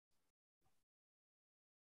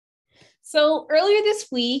So earlier this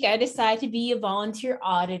week, I decided to be a volunteer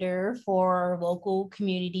auditor for our local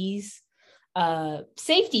community's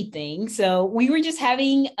safety thing. So we were just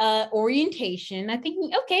having orientation. I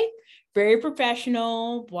think, okay, very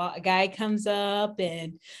professional. A guy comes up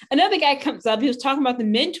and another guy comes up. He was talking about the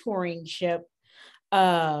mentorship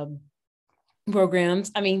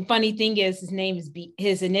programs. I mean, funny thing is his name is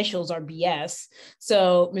his initials are BS.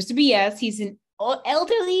 So Mr. BS, he's an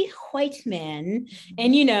elderly white man,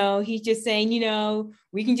 and he's just saying,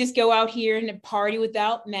 we can just go out here and party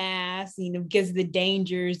without masks, because of the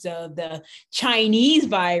dangers of the Chinese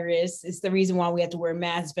virus. It's the reason why we have to wear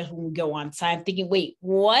masks, especially when we go on site. I'm thinking, wait,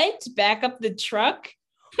 what? Back up the truck?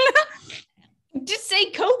 Just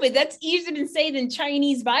say COVID. That's easier to say than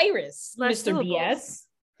Chinese virus, Mr. BS.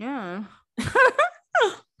 Yeah.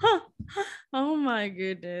 Oh my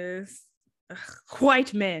goodness.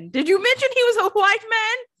 White men. Did you mention he was a white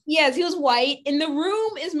man? Yes, he was white. And the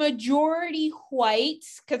room is majority white,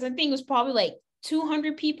 because I think it was probably like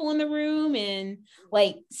 200 people in the room and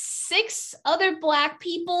like 6 other Black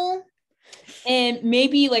people and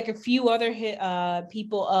maybe like a few other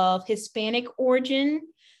people of Hispanic origin.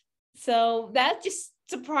 So that just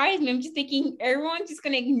surprised me. I'm just thinking everyone's just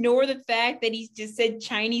going to ignore the fact that he just said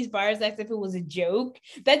Chinese virus as if it was a joke.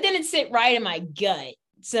 That didn't sit right in my gut.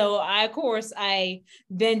 So I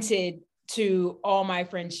vented to all my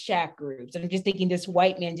friends' chat groups. I'm just thinking this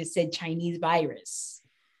white man just said Chinese virus.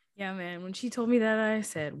 Yeah, man. When she told me that, I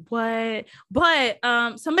said, what? But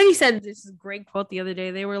somebody said this is a great quote the other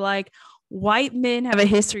day. They were like, white men have a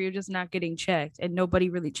history of just not getting checked and nobody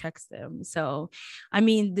really checks them. So, I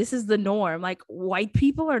mean, this is the norm. Like, white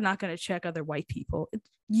people are not going to check other white people. It's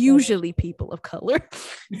usually people of color.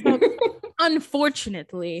 So,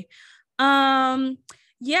 unfortunately.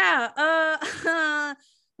 Yeah.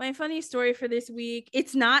 My funny story for this week,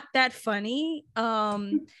 it's not that funny.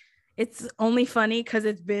 It's only funny because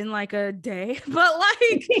it's been like a day, but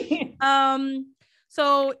like,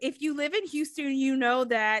 so if you live in Houston, you know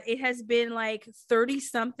that it has been like 30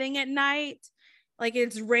 something at night. Like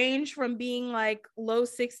it's ranged from being like low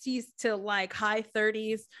 60s to like high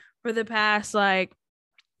 30s for the past like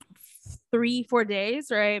 3-4 days,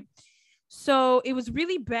 right? So it was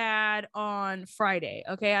really bad on Friday.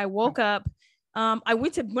 Okay, I woke up. When I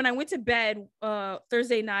went to bed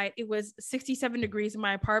Thursday night, it was 67 degrees in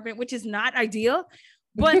my apartment, which is not ideal,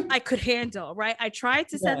 but I could handle, right? I tried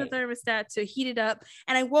to set the thermostat to heat it up,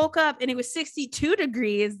 and I woke up and it was 62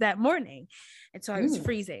 degrees that morning. And so I was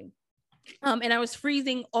freezing. And I was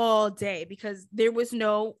freezing all day because there was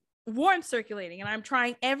no warmth circulating, and I'm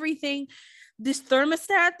trying everything. This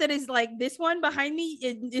thermostat that is like this one behind me,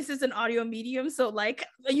 this is an audio medium, so like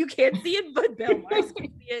you can't see it, but Belmars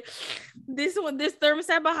can see it. This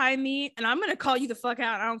thermostat behind me, and I'm gonna call you the fuck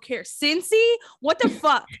out. I don't care. Cincy, what the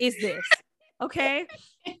fuck is this? Okay.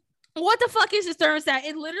 What the fuck is this thermostat?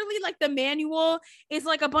 It literally, like, the manual is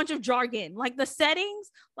like a bunch of jargon. Like the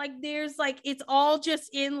settings, like there's like, it's all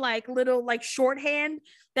just in like little like shorthand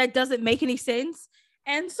that doesn't make any sense.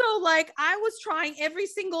 And so like I was trying every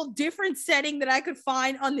single different setting that I could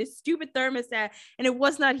find on this stupid thermostat, and it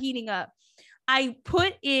was not heating up. I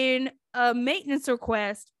put in a maintenance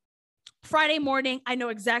request Friday morning. I know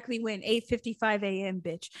exactly when, 8:55 a.m.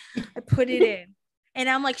 bitch. I put it in. And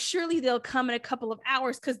I'm like, surely they'll come in a couple of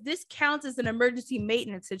hours because this counts as an emergency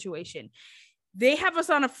maintenance situation. They have us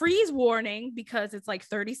on a freeze warning because it's like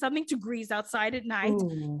 30 something degrees outside at night.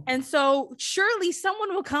 Ooh. And so surely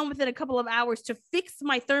someone will come within a couple of hours to fix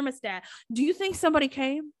my thermostat. Do you think somebody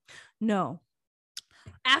came? No.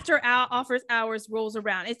 After office hours rolls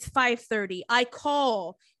around, it's 5:30. I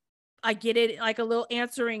call. I get it like a little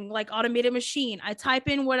answering, like automated machine. I type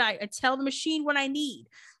in I tell the machine what I need.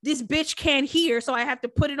 This bitch can't hear, so I have to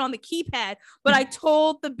put it on the keypad. But I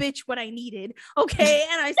told the bitch what I needed. Okay.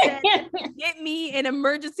 And I said, get me an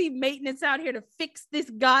emergency maintenance out here to fix this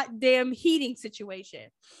goddamn heating situation.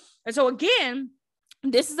 And so again,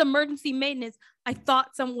 this is emergency maintenance. I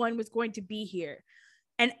thought someone was going to be here.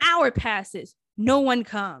 An hour passes. No one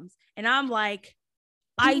comes. And I'm like,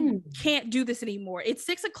 I can't do this anymore. It's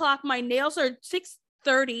 6:00. My nails are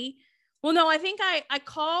 6:30. Well, no, I think I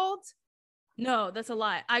called. No, that's a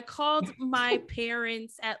lie. I called my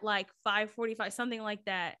parents at like 5:45, something like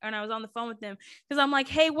that. And I was on the phone with them because I'm like,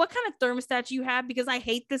 hey, what kind of thermostat do you have? Because I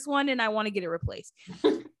hate this one and I want to get it replaced.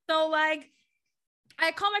 So like,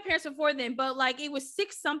 I called my parents before then, but like it was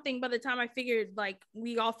 6 something by the time I figured, like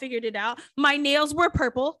we all figured it out. My nails were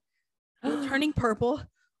purple. They were turning purple.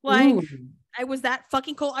 Like, ooh. I was that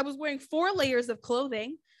fucking cold. I was wearing 4 layers of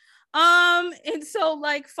clothing. And so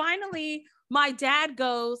like finally my dad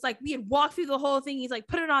goes, like, we had walked through the whole thing. He's like,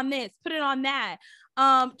 put it on this, put it on that.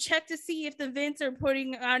 Check to see if the vents are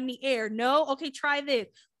putting on the air. No, okay, try this.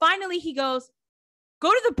 Finally, he goes, go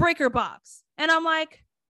to the breaker box. And I'm like,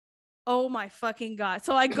 oh my fucking God.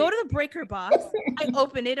 So I go to the breaker box, I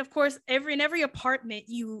open it. Of course, in every apartment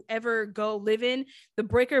you ever go live in, the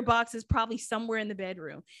breaker box is probably somewhere in the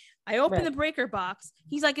bedroom. I open the breaker box.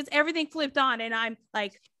 He's like, is everything flipped on? And I'm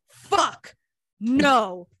like, fuck,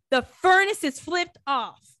 no, the furnace is flipped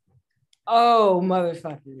off. Oh,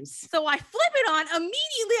 motherfuckers. So I flip it on.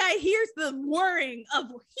 Immediately I hear the whirring of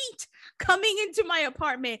heat coming into my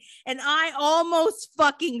apartment, and I almost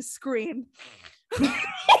fucking scream. I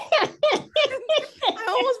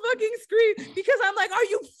almost fucking screamed because I'm like, are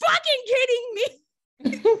you fucking kidding me?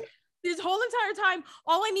 This whole entire time,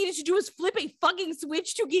 all I needed to do was flip a fucking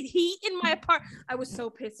switch to get heat in my apartment. I was so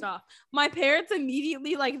pissed off. My parents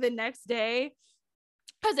immediately, like the next day,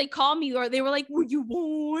 because they called me, or they were like, were you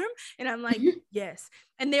warm? And I'm like, yes.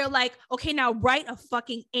 And they're like, okay, now write a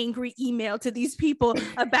fucking angry email to these people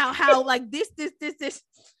about how like this.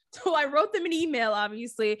 So I wrote them an email,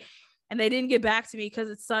 obviously, and they didn't get back to me because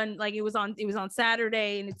it was on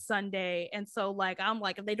Saturday and it's Sunday. And so like, I'm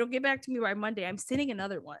like, if they don't get back to me by Monday, I'm sending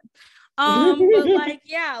another one. But like,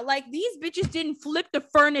 yeah, like these bitches didn't flip the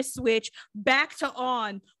furnace switch back to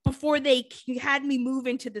on before they had me move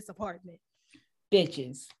into this apartment.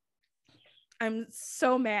 Bitches. I'm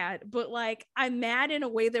so mad, but like, I'm mad in a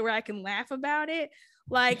way that where I can laugh about it.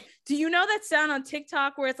 Like, do you know that sound on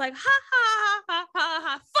TikTok where it's like, ha ha ha ha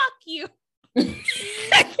ha, fuck you. That's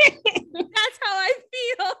how I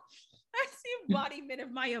feel. That's the embodiment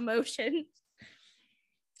of my emotions.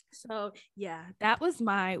 So yeah, that was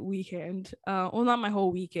my weekend. Well, not my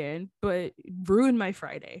whole weekend, but ruined my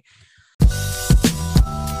Friday.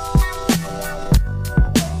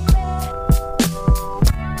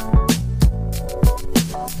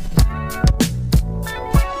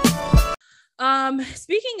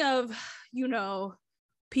 Speaking of,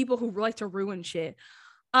 people who like to ruin shit.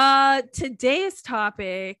 Today's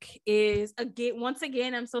topic is, once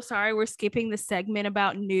again, I'm so sorry we're skipping the segment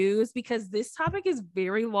about news because this topic is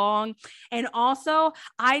very long, and also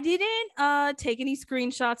I didn't take any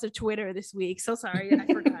screenshots of Twitter this week, so sorry, I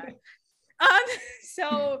forgot.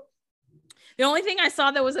 So the only thing I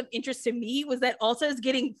saw that was of interest to me was that Ulta is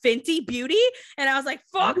getting Fenty Beauty, and I was like,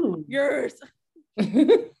 fuck yours.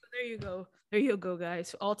 There you go,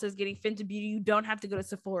 guys. Ulta is getting Fenty Beauty. You don't have to go to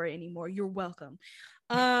Sephora anymore. You're welcome.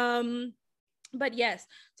 But yes,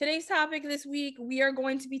 today's topic this week, we are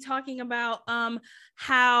going to be talking about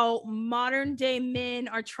how modern day men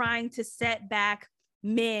are trying to set back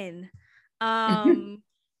men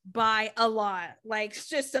by a lot. Like, it's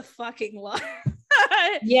just a fucking lot.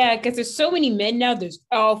 Yeah, because there's so many men now. There's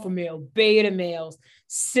alpha male, beta males,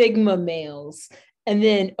 sigma males, and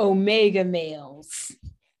then omega males.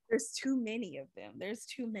 There's too many of them. There's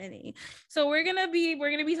too many. So we're gonna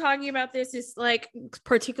be talking about this, is like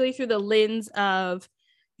particularly through the lens of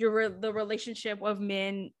the relationship of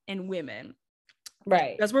men and women,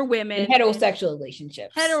 right? Because we're women. In heterosexual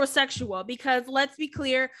relationships. Heterosexual, because let's be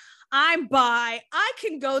clear, I'm bi. I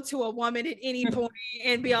can go to a woman at any point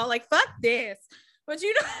and be all like, "Fuck this," but for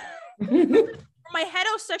my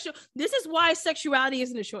heterosexual, this is why sexuality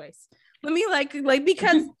isn't a choice. Let me like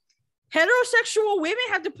because. Heterosexual women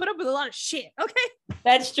have to put up with a lot of shit. Okay,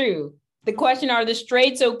 that's true. The question: are the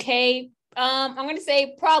straights okay? I'm gonna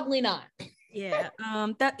say probably not. Yeah,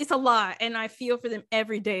 that is a lot, and I feel for them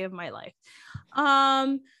every day of my life.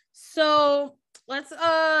 So let's.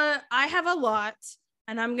 I have a lot,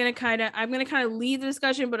 and I'm gonna kind of lead the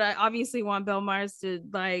discussion, but I obviously want Belle Myers to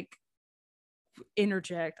like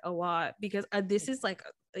interject a lot because this is like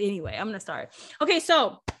anyway. I'm gonna start. Okay,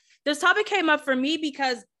 so this topic came up for me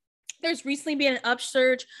because there's recently been an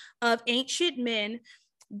upsurge of ain't shit men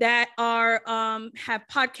that are have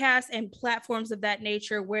podcasts and platforms of that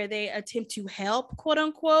nature where they attempt to help, quote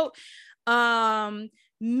unquote,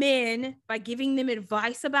 men by giving them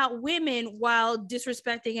advice about women while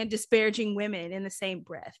disrespecting and disparaging women in the same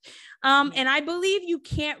breath. And I believe you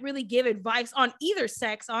can't really give advice on either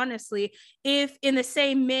sex, honestly, if in the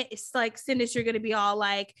same sentence you're going to be all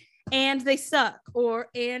like, and they suck,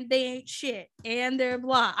 and they ain't shit, and they're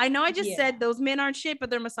blah. I know I just said those men aren't shit,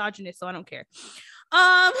 but they're misogynist, so I don't care.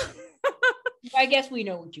 I guess we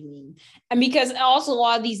know what you mean. And because also a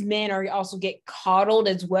lot of these men are also get coddled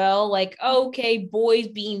as well. Like, okay, boys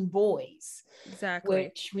being boys. Exactly.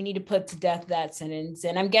 Which we need to put to death that sentence.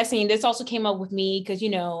 And I'm guessing this also came up with me because,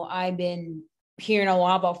 I've been hearing a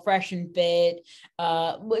lot about Fresh and Fit.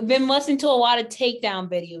 Been listening to a lot of takedown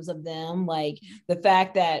videos of them. Like the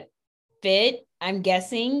fact that Fit, I'm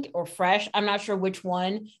guessing, or Fresh. I'm not sure which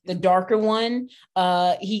one, the darker one.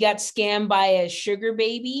 He got scammed by a sugar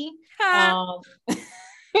baby.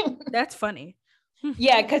 That's funny.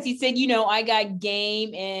 Yeah, because he said, I got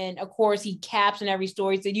game. And of course, he caps in every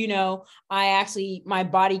story. He said, my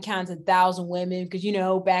body counts 1,000 women because,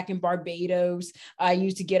 back in Barbados, I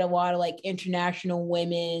used to get a lot of like international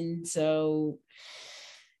women. So,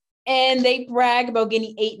 and they brag about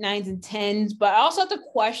getting 8, 9s, and 10s. But I also have to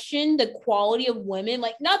question the quality of women.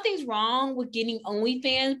 Like, nothing's wrong with getting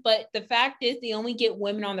OnlyFans, but the fact is, they only get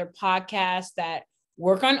women on their podcast that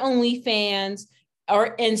work on OnlyFans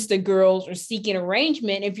or Insta girls or seeking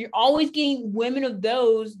arrangement. If you're always getting women of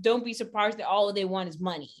those, don't be surprised that all they want is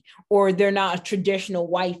money or they're not a traditional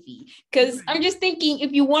wifey. Because I'm just thinking,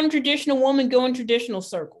 if you want a traditional woman, go in traditional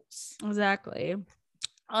circles. Exactly.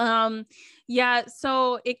 Yeah,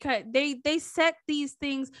 so they set these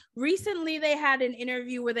things. Recently they had an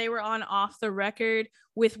interview where they were on Off the Record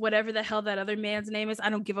with whatever the hell that other man's name is. I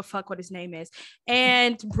don't give a fuck what his name is.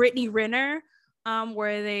 And Brittany Renner,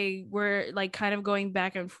 where they were like kind of going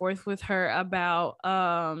back and forth with her about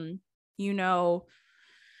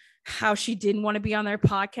how she didn't want to be on their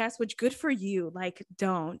podcast, which good for you. Like,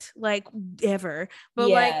 don't like ever. But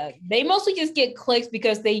yeah, like, they mostly just get clicks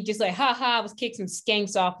because they just like, haha, let's kick some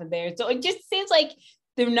skanks off of there. So it just seems like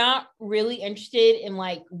they're not really interested in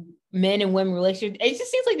like men and women relationships. It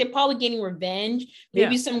just seems like they're probably getting revenge.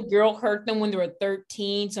 Maybe some girl hurt them when they were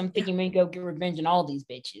 13. So I'm thinking maybe go get revenge on all these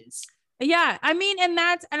bitches. Yeah, I mean, and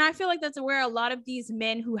I feel like that's where a lot of these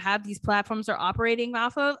men who have these platforms are operating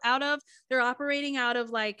out of. They're operating out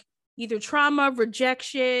of like either trauma,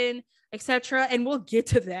 rejection, etc. And we'll get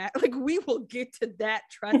to that. Like, we will get to that,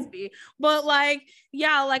 trust me. But like,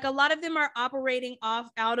 yeah, like a lot of them are operating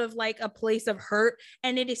out of like a place of hurt,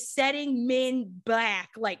 and it is setting men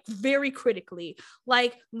back like very critically.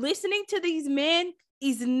 Like, listening to these men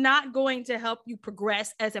is not going to help you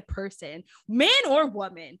progress as a person, man or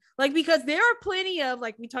woman. Like, because there are plenty of,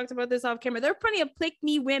 like, we talked about this off camera, there are plenty of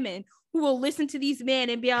pick-me women who will listen to these men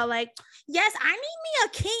and be all like, yes, I need me a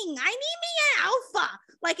king. I need me an alpha.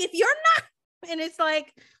 Like, if you're not, and it's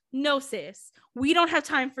like, no, sis, we don't have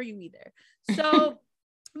time for you either. So,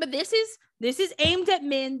 but this is aimed at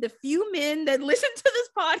men, the few men that listen to this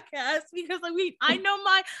podcast, because like I know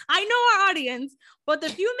our audience, but the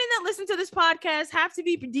few men that listen to this podcast have to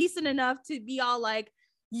be decent enough to be all like,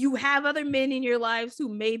 you have other men in your lives who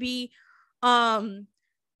maybe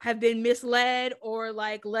have been misled or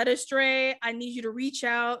like led astray. I need you to reach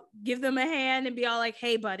out, give them a hand, and be all like,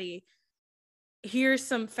 hey buddy, here's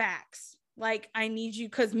some facts. Like, I need you,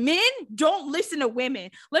 because men don't listen to women.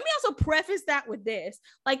 Let me also preface that with this.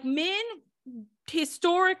 Like, men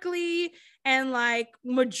historically and like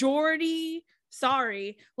majority,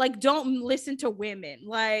 like, don't listen to women.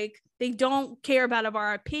 Like, they don't care about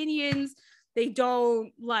our opinions. They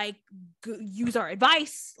don't like use our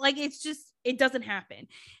advice. Like, it's just, it doesn't happen.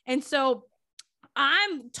 And so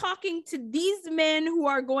I'm talking to these men who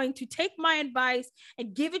are going to take my advice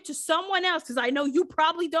and give it to someone else, because I know you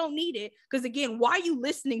probably don't need it. Because again, why are you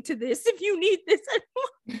listening to this if you need this?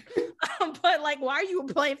 But like, why are you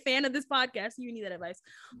a fan of this podcast? You need that advice.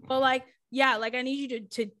 But like, yeah, like I need you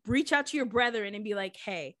to reach out to your brethren and be like,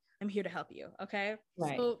 hey, I'm here to help you. Okay.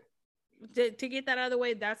 Right. So to get that out of the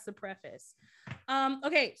way, that's the preface.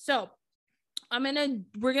 Okay. So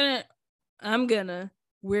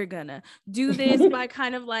we're gonna do this by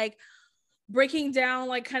kind of like breaking down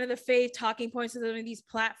like kind of the faith talking points of some of these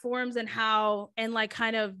platforms and how, and like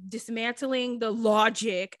kind of dismantling the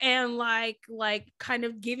logic and like kind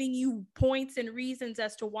of giving you points and reasons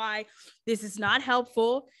as to why this is not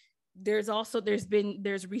helpful. There's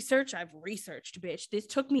research. I've researched, bitch. This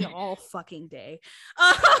took me all fucking day.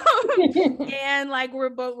 And like we're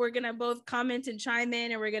gonna both comment and chime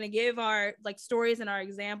in, and we're gonna give our like stories and our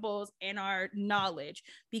examples and our knowledge,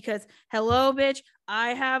 because hello, bitch,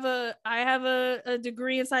 I have a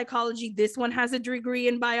degree in psychology. This one has a degree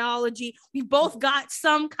in biology. We both got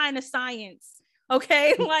some kind of science.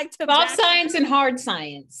 Okay, like soft science and hard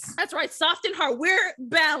science. That's right, soft and hard. We're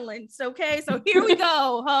balanced. Okay, so here we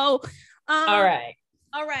go. All right.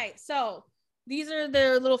 So these are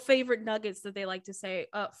their little favorite nuggets that they like to say.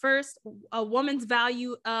 First, a woman's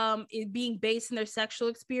value is being based in their sexual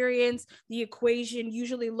experience. The equation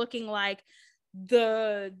usually looking like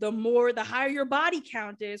the higher your body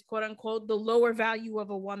count is, quote unquote, the lower value of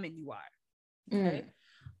a woman you are. Okay.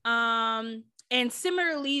 And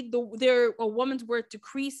similarly, a woman's worth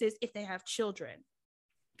decreases if they have children.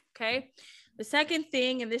 Okay. The second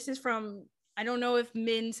thing, and this is from, I don't know if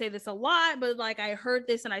men say this a lot, but like I heard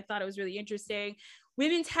this and I thought it was really interesting.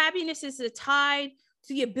 Women's happiness is tied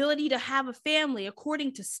to the ability to have a family,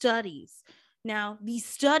 according to studies. Now, these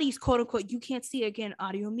studies, quote unquote, you can't see, again,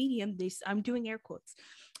 audio medium, I'm doing air quotes.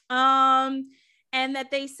 And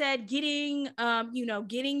that they said getting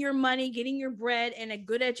your money, getting your bread, and a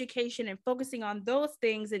good education, and focusing on those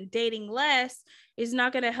things and dating less is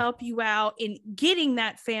not going to help you out in getting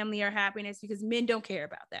that family or happiness, because men don't care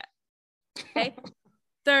about that. Okay.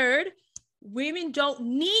 Third, women don't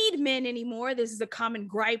need men anymore. This is a common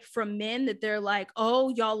gripe from men, that they're like, oh,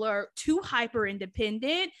 y'all are too hyper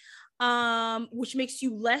independent, which makes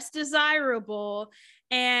you less desirable.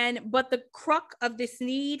 But the crux of this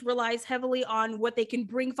need relies heavily on what they can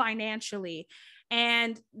bring financially.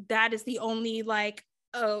 And that is the only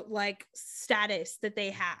status that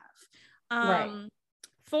they have. Right.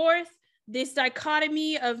 Fourth, this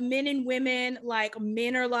dichotomy of men and women, like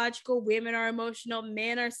men are logical, women are emotional,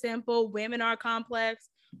 men are simple, women are complex.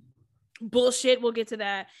 Bullshit. We'll get to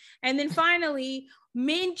that. And then finally,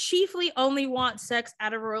 men chiefly only want sex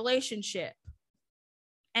out of a relationship.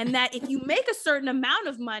 And that if you make a certain amount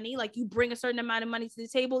of money, like you bring a certain amount of money to the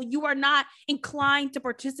table, you are not inclined to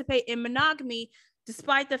participate in monogamy,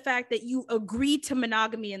 despite the fact that you agreed to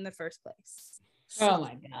monogamy in the first place. Oh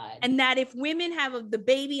my God. And that if women have the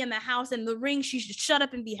baby and the house and the ring, she should shut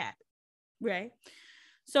up and be happy. Right.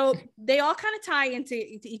 So they all kind of tie into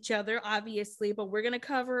each other, obviously, but we're going to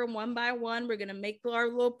cover them one by one. We're going to make our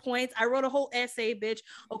little points. I wrote a whole essay, bitch.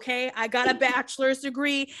 Okay. I got a bachelor's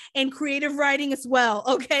degree in creative writing as well.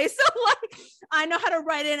 Okay. So I know how to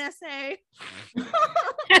write an essay. I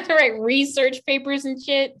have to write research papers and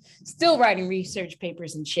shit. Still writing research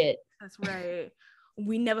papers and shit. That's right.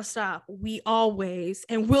 We never stop. We always,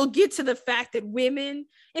 and we'll get to the fact that women,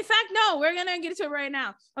 in fact, no, we're going to get to it right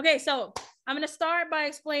now. Okay. So I'm going to start by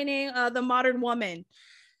explaining the modern woman,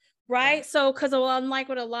 right? So, because unlike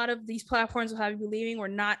what a lot of these platforms will have you believing, we're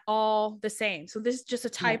not all the same. So this is just a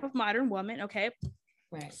type of modern woman. Okay.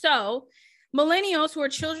 Right. So millennials, who are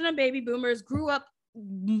children of baby boomers, grew up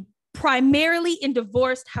primarily in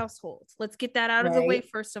divorced households. Let's get that out of the way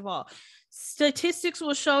first of all. Statistics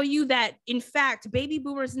will show you that, in fact, baby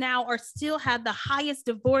boomers now still have the highest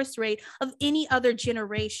divorce rate of any other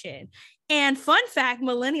generation. And fun fact,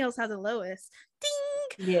 millennials have the lowest.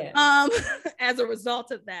 Ding! Yeah. As a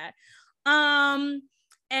result of that. And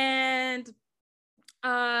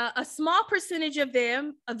a small percentage of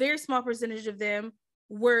them, a very small percentage of them,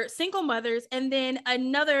 were single mothers. And then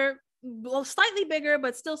another, slightly bigger,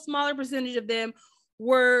 but still smaller percentage of them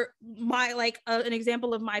were an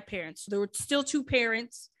example of my parents. So there were still two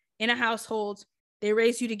parents in a household. They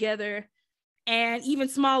raised you together. And even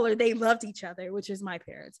smaller, they loved each other, which is my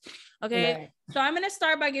parents. Okay. Right. So I'm going to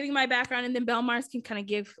start by giving my background, and then Belmars can kind of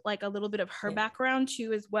give a little bit of her background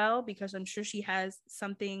too as well, because I'm sure she has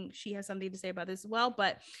something to say about this as well.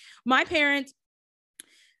 But my parents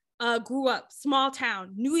grew up small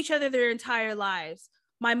town, knew each other their entire lives.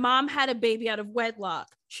 My mom had a baby out of wedlock.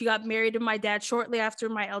 She got married to my dad shortly after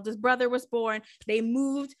my eldest brother was born. They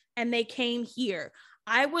moved and they came here.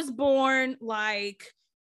 I was born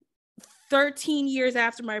 13 years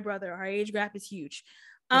after my brother. Our age gap is huge.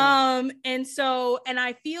 And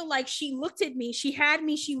I feel like she looked at me, she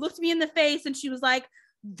looked me in the face, and she was like,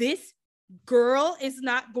 this girl is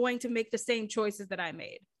not going to make the same choices that I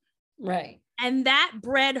made. Right. And that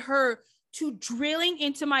bred her to drilling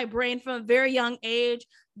into my brain from a very young age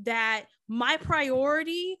that my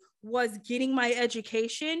priority was getting my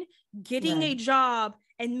education, getting a job,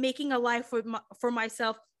 and making a life for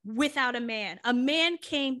myself without a man. A man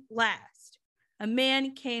came last.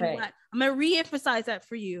 last. I'm going to re-emphasize that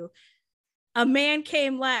for you. A man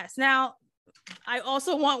came last. Now, I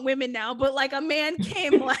also want women now, but a man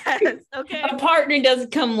came last. Okay. A partner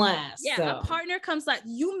doesn't come last. Yeah, so. A partner comes last.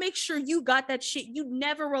 You make sure you got that shit. You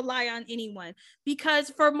never rely on anyone, because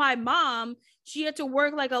for my mom, she had to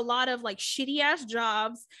work a lot of shitty ass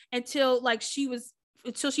jobs until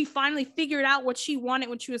she finally figured out what she wanted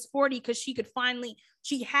when she was 40, because she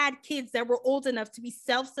had kids that were old enough to be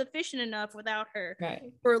self-sufficient enough without her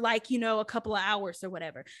for a couple of hours or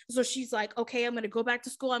whatever. So she's like, okay, I'm going to go back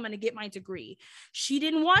to school. I'm going to get my degree. She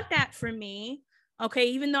didn't want that for me. Okay.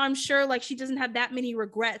 Even though I'm sure she doesn't have that many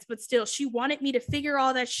regrets, but still she wanted me to figure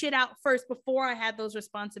all that shit out first before I had those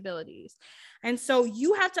responsibilities. And so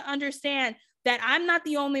you have to understand that I'm not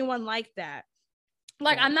the only one like that.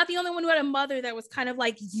 I'm not the only one who had a mother that was kind of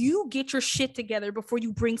you get your shit together before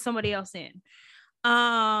you bring somebody else in.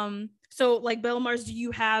 So Belmars, do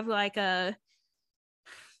you have a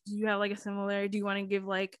similar, do you want to give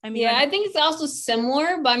I think it's also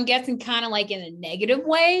similar, but I'm guessing kind of in a negative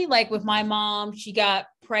way. With my mom, she got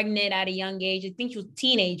pregnant at a young age. I think she was a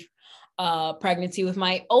teenage pregnancy with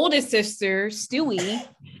my oldest sister, Stewie.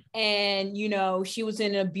 And, you know, she was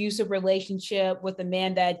in an abusive relationship with a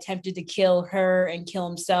man that attempted to kill her and kill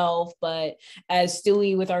himself. But as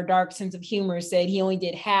Stewie, with our dark sense of humor, said, he only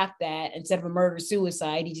did half that. Instead of a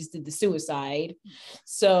murder-suicide, he just did the suicide.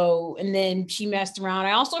 So, and then she messed around.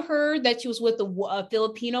 I also heard that she was with a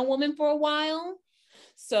Filipino woman for a while.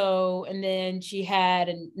 So, and then she had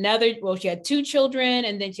she had 2 children,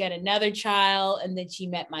 and then she had another child, and then she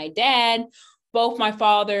met my dad. Both my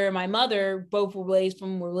father and my mother both were raised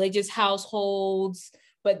from religious households,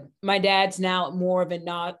 but my dad's now more of an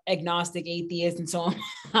agnostic atheist, and so am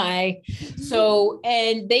I. So,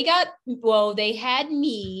 and they had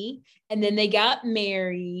me, and then they got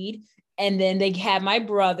married, and then they had my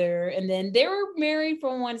brother, and then they were married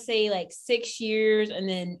for, I want to say, like 6 years, and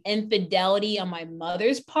then infidelity on my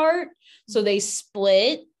mother's part. So they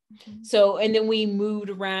split. So, and then we moved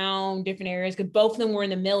around different areas because both of them were in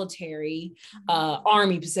the military,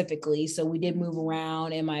 Army specifically. So we did move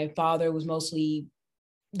around, and my father was mostly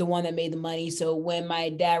the one that made the money. So when my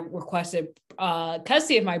dad requested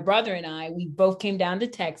custody of my brother and I, we both came down to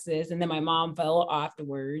Texas, and then my mom fell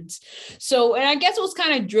afterwards. So, and I guess it was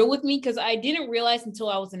kind of drilled with me because I didn't realize until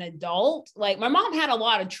I was an adult, like my mom had a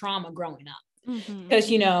lot of trauma growing up. Because,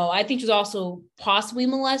 you know, I think she was also possibly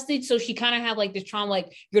molested. So she kind of had like this trauma,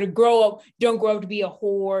 like, you're going to grow up, don't grow up to be a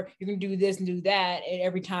whore. You're going to do this and do that. And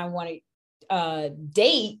every time I want to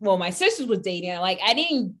date, well, my sisters was dating. Like, I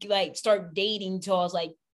didn't like start dating until I was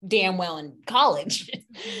like damn well in college.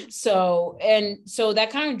 So that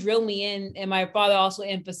kind of drilled me in. And my father also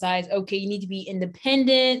emphasized, okay, you need to be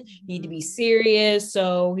independent, you need to be serious.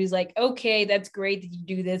 So he's like, okay, that's great that you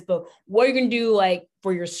do this, but what are you going to do like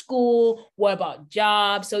for your school? What about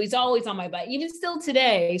jobs? So he's always on my back, even still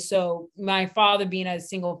today. So my father, being a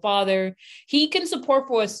single father, he can support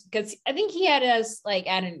for us because I think he had us like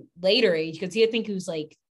at a later age, because I think he was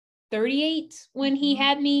like 38 when he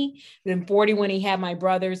had me, then 40 when he had my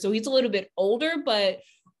brother. So he's a little bit older, but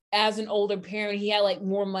as an older parent, he had like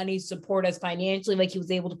more money to support us financially. Like he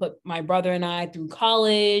was able to put my brother and I through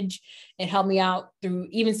college and help me out through,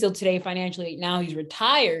 even still today financially. Now he's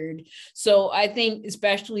retired. So I think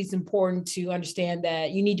especially it's important to understand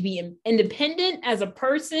that you need to be independent as a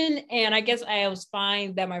person. And I guess I was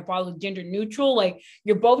fine that my father was gender neutral. Like,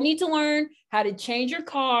 you both need to learn how to change your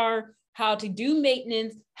car, how to do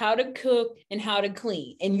maintenance, how to cook, and how to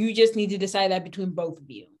clean. And you just need to decide that between both of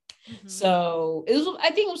you. So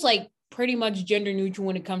I think it was like pretty much gender neutral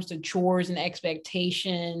when it comes to chores and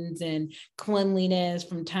expectations and cleanliness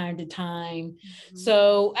from time to time.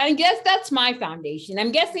 So I guess that's my foundation.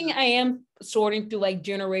 I'm guessing I am sorting through like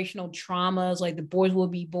generational traumas, like the boys will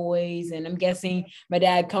be boys. And I'm guessing my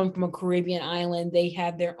dad coming from a Caribbean island, they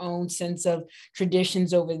have their own sense of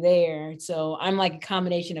traditions over there. So I'm like a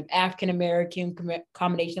combination of African-American,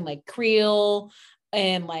 combination like Creole,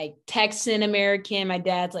 and like Texan American. My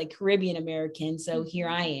dad's like Caribbean American. So here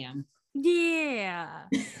I am. Yeah.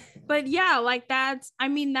 But yeah, like that's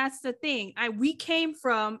the thing. We came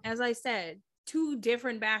from, as I said, 2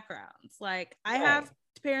 different backgrounds. Like I have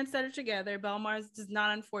parents that are together. Belmar's does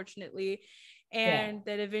not, unfortunately, and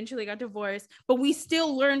that eventually got divorced. But we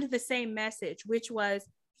still learned the same message, which was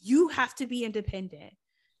you have to be independent,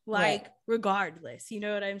 like regardless. You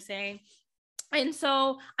know what I'm saying? And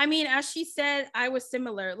so, I mean, as she said, I was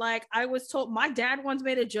similar. Like I was told, my dad once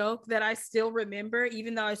made a joke that I still remember,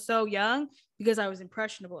 even though I was so young, because I was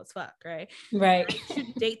impressionable as fuck, right? Right. I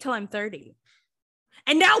should date till I'm 30.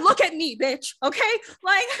 And now look at me, bitch. Okay.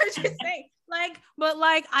 Like I just say, but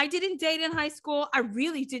I didn't date in high school. I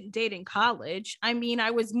really didn't date in college. I mean,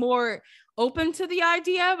 I was more open to the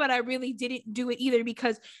idea, but I really didn't do it either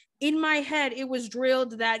because in my head, it was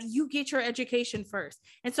drilled that you get your education first.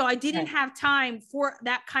 And so I didn't have time for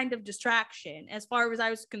that kind of distraction as far as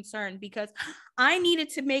I was concerned, because I needed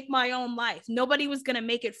to make my own life. Nobody was going to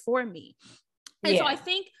make it for me. And so I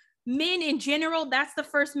think men in general, that's the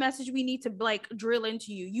first message we need to like drill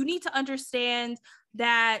into you. You need to understand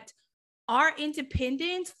that our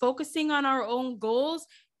independence, focusing on our own goals,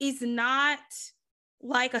 is not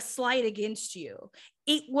like a slight against you.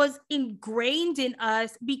 It was ingrained in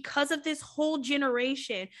us because of this whole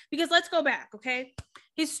generation. Because let's go back, okay?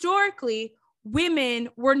 Historically, women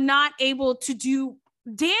were not able to do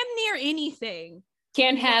damn near anything.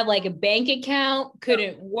 Can't have like a bank account,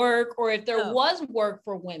 couldn't work, or if there was work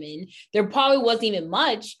for women, there probably wasn't even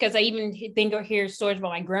much. Because I even think I hear stories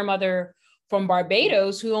about my grandmother from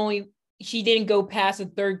Barbados who she didn't go past a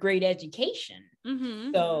 3rd grade education.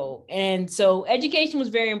 So education was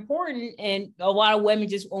very important, and a lot of women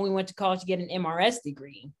just only went to college to get an MRS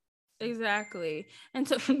degree. Exactly. And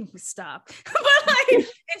so stop. But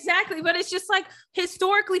Exactly. But it's just like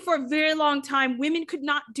historically for a very long time, women could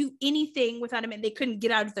not do anything without a man. They couldn't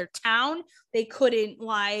get out of their town. They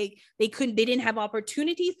didn't have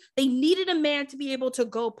opportunities. They needed a man to be able to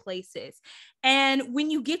go places. And when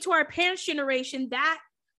you get to our parents' generation, that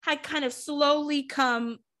had kind of slowly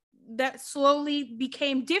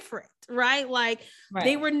became different, right? Like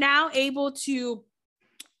they were now able to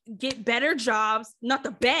get better jobs, not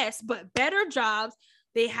the best, but better jobs.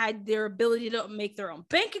 They had their ability to make their own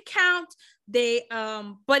bank account.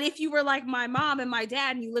 But if you were like my mom and my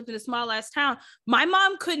dad and you lived in a small ass town, my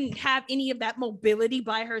mom couldn't have any of that mobility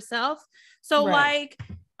by herself. So like,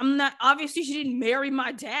 obviously she didn't marry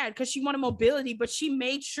my dad because she wanted mobility, but she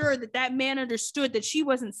made sure that man understood that she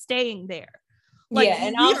wasn't staying there. Like,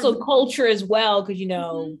 and also culture as well, because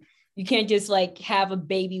you can't just like have a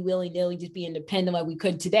baby willy-nilly, just be independent like we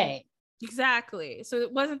could today. Exactly. So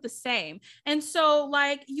it wasn't the same. And so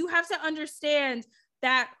like you have to understand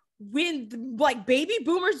that when like baby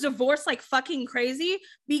boomers divorce like fucking crazy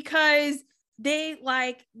because they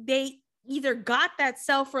either got that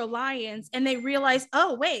self-reliance and they realize,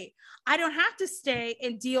 oh wait, I don't have to stay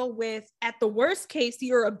and deal with, at the worst case,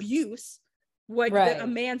 your abuse, a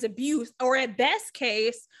man's abuse, or at best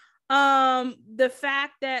case, the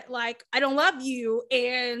fact that like I don't love you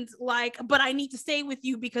and like, but I need to stay with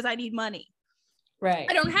you because I need money. Right.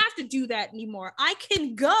 I don't have to do that anymore. I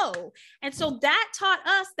can go. And so that taught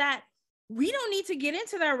us that we don't need to get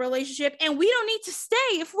into that relationship and we don't need to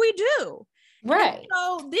stay if we do. Right. And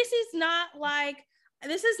so this is not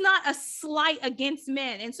a slight against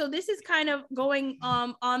men. And so this is kind of going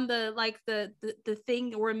on the like the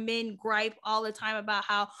thing where men gripe all the time about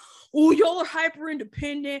how, oh, y'all are hyper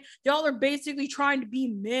independent, y'all are basically trying to be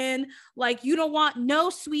men, like you don't want.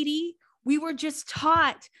 No, sweetie, we were just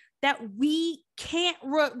taught that we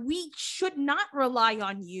should not rely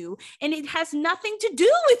on you, and it has nothing to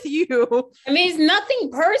do with you. I mean, it's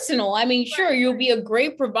nothing personal. I mean, sure, you'll be a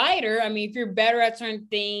great provider. I mean, if you're better at certain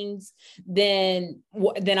things than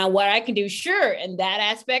what I can do, sure, in that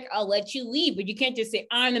aspect, I'll let you leave. But you can't just say,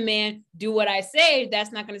 I'm the man, do what I say.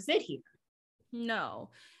 That's not going to sit here. No.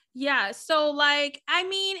 Yeah. So like, I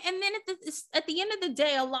mean, and then at the end of the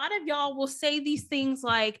day, a lot of y'all will say these things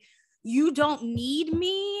like, you don't need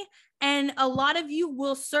me. And a lot of you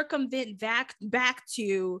will circumvent back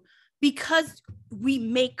to, because we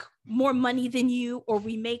make more money than you, or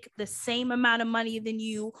we make the same amount of money than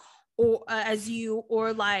you, or as you,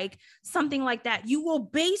 or like something like that. You will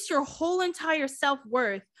base your whole entire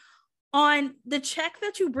self-worth on the check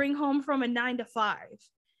that you bring home from a 9-to-5.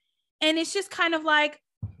 And it's just kind of like,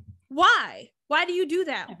 why? Why do you do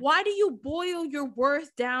that? Why do you boil your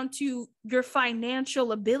worth down to your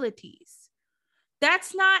financial abilities?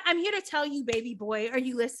 That's not, I'm here to tell you, baby boy, are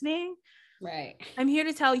you listening? Right. I'm here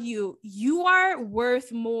to tell you, you are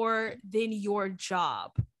worth more than your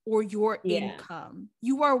job or your income.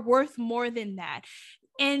 You are worth more than that.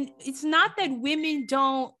 And it's not that women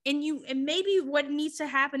don't, and maybe what needs to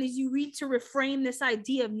happen is you need to reframe this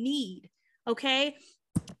idea of need. Okay.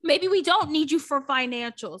 Maybe we don't need you for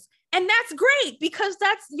financials. And that's great, because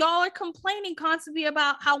y'all are complaining constantly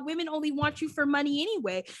about how women only want you for money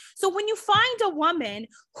anyway. So when you find a woman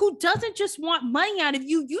who doesn't just want money out of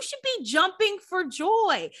you, you should be jumping for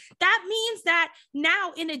joy. That means that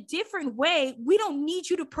now in a different way, we don't need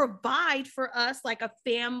you to provide for us like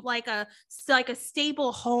a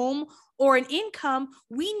stable home or an income.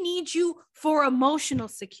 We need you for emotional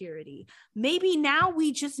security. Maybe now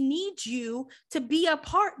we just need you to be a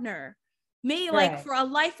partner. Maybe like for a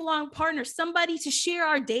lifelong partner, somebody to share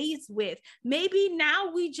our days with. Maybe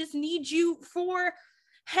now we just need you for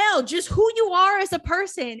just who you are as a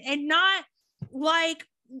person, and not like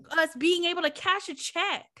us being able to cash a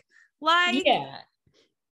check. Like, yeah.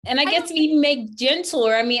 And I guess we make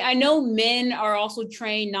gentler. I mean, I know men are also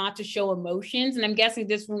trained not to show emotions. And I'm guessing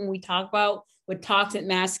this when we talk about with toxic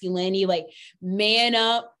masculinity, like man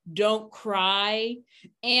up, don't cry.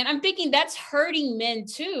 And I'm thinking that's hurting men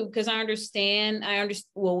too, because I understand,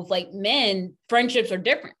 well, with like men, friendships are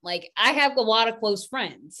different. Like I have a lot of close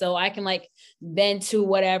friends, so I can like vent to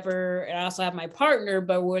whatever. And I also have my partner,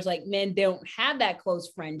 but whereas like men don't have that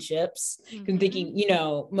close friendships. I'm thinking,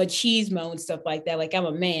 machismo and stuff like that. Like I'm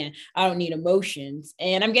a man, I don't need emotions.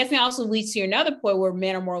 And I'm guessing it also leads to another point where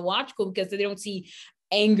men are more logical because they don't see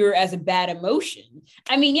anger as a bad emotion.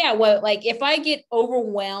 I mean, like if I get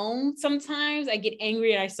overwhelmed, sometimes I get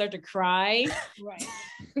angry and I start to cry. Right.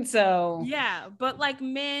 So yeah, but like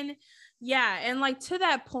men, and like to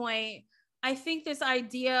that point, I think this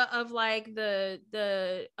idea of like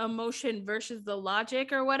the emotion versus the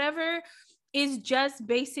logic or whatever is just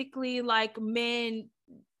basically like men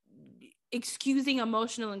excusing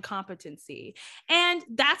emotional incompetency. And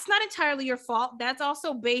that's not entirely your fault. That's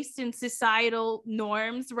also based in societal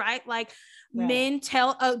norms, right? Like men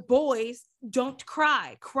tell boys, don't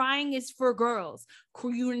cry. Crying is for girls.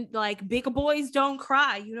 Like big boys don't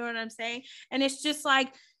cry. You know what I'm saying? And it's just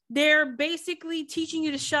like, they're basically teaching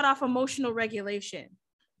you to shut off emotional regulation,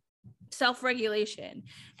 self-regulation.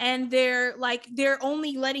 And they're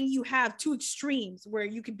only letting you have two extremes where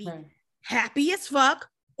you could be happy as fuck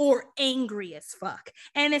or angry as fuck.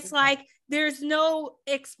 And it's like, there's no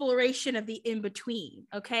exploration of the in-between.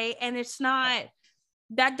 Okay. And it's not,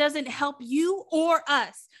 that doesn't help you or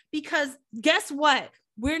us, because guess what?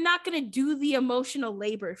 We're not going to do the emotional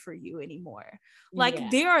labor for you anymore.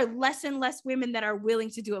 Like there are less and less women that are willing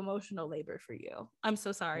to do emotional labor for you. I'm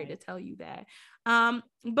so sorry to tell you that.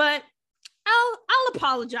 But I'll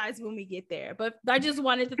apologize when we get there. But I just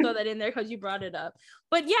wanted to throw that in there because you brought it up.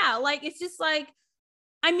 But yeah, like, it's just like,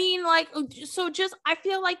 I mean, like, so just, I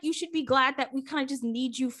feel like you should be glad that we kind of just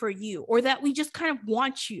need you for you, or that we just kind of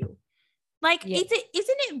want you. Like, isn't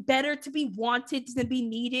it better to be wanted than be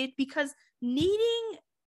needed? Because needing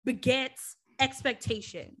begets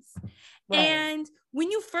expectations. And when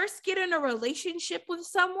you first get in a relationship with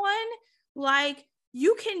someone, like,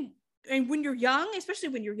 you can, and when you're young, especially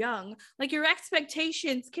when you're young, like, your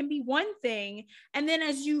expectations can be one thing. And then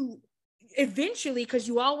as you eventually, because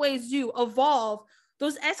you always do, evolve,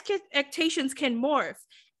 those expectations can morph.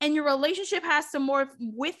 And your relationship has to morph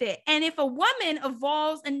with it. And if a woman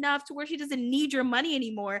evolves enough to where she doesn't need your money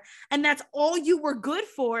anymore, and that's all you were good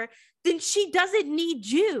for, then she doesn't need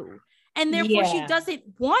you. And therefore she doesn't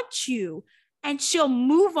want you. And she'll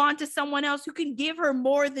move on to someone else who can give her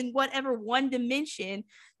more than whatever one dimension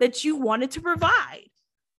that you wanted to provide.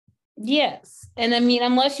 Yes. And I mean,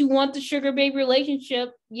 unless you want the sugar baby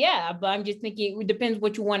relationship, but I'm just thinking it depends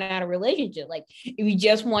what you want out of a relationship. Like, if you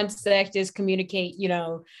just want sex, just communicate,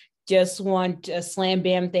 just want a slam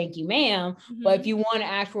bam, thank you, ma'am. Mm-hmm. But if you want an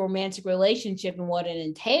actual romantic relationship and what it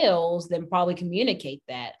entails, then probably communicate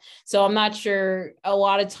that. So I'm not sure, a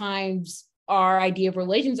lot of times our idea of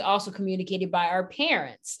relations also communicated by our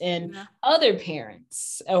parents and other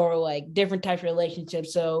parents, or like different types of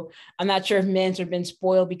relationships. So I'm not sure if men's have been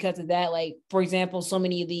spoiled because of that. Like, for example, so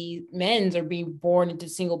many of the men's are being born into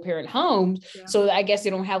single parent homes. So I guess they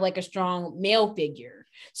don't have like a strong male figure.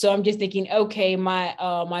 So I'm just thinking, okay, my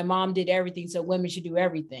mom did everything, so women should do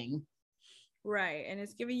everything. Right. And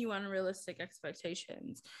it's giving you unrealistic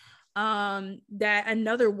expectations that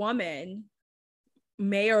another woman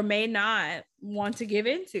may or may not want to give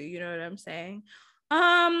into, you know what I'm saying?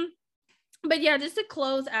 But yeah, just to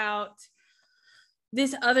close out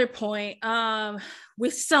this other point,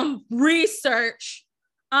 with some research,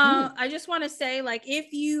 I just want to say, like, if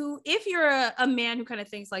you're a man who kind of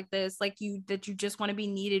thinks like this, like that you just want to be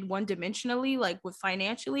needed one dimensionally, like with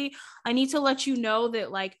financially, I need to let you know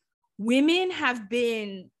that, like, women have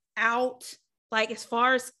been out, like, as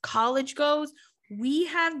far as college goes, we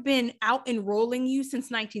have been out enrolling you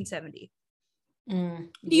since 1970.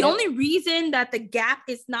 The only reason that the gap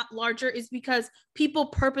is not larger is because people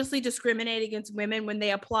purposely discriminate against women when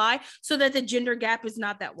they apply, so that the gender gap is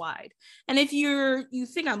not that wide. And if you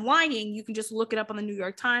think I'm lying, you can just look it up on the New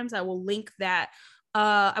York Times. I will link that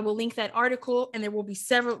article, and there will be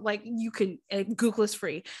several, like, you can, Google is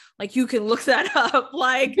free, like, you can look that up.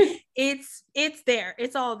 Like, it's there,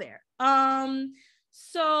 it's all there.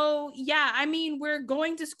 So yeah, I mean, we're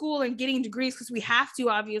going to school and getting degrees because we have to,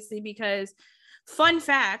 obviously, because fun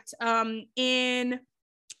fact, in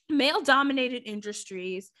male dominated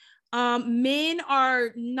industries, men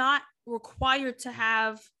are not required to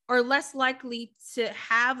have, or less likely to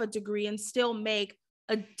have, a degree and still make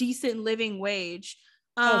a decent living wage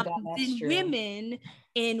than women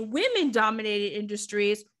in women dominated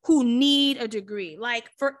industries who need a degree. Like,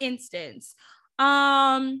 for instance,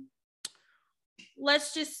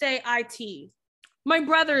 let's just say IT. My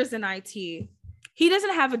brother is in IT. He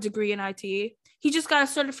doesn't have a degree in IT. He just got a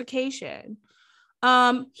certification.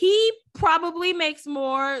 He probably makes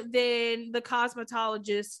more than the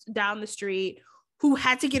cosmetologist down the street who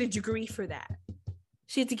had to get a degree for that.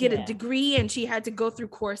 She had to get a degree, and she had to go through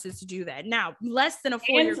courses to do that. Now, less than a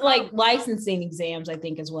 4-year, like licensing exams, I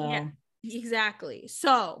think, as well. Yeah, exactly.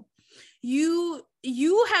 So you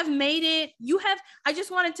have made it. I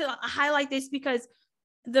just wanted to highlight this because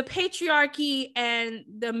the patriarchy and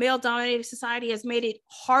the male dominated society has made it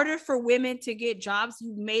harder for women to get jobs.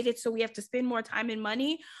 You made it so we have to spend more time and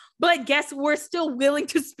money, but guess, we're still willing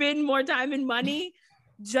to spend more time and money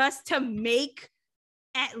just to make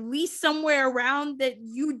at least somewhere around that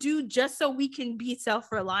you do, just so we can be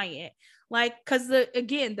self-reliant. Like, because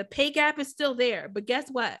the pay gap is still there, but guess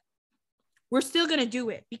what? we're still going to do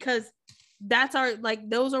it because that's our, like,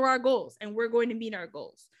 those are our goals and we're going to meet our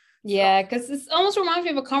goals. Yeah, because this almost reminds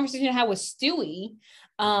me of a conversation I had with Stewie.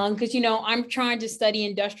 Because I'm trying to study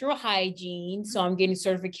industrial hygiene, so I'm getting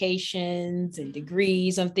certifications and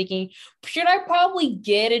degrees. I'm thinking, should I probably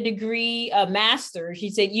get a degree, a master's?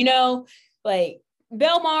 She said, like,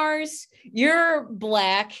 Belmars, you're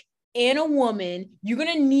Black and a woman, you're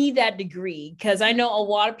going to need that degree, because I know a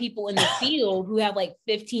lot of people in the field who have like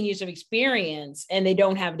 15 years of experience and they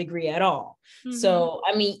don't have a degree at all. Mm-hmm. So,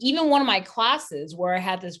 I mean, even one of my classes where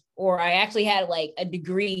I actually had like a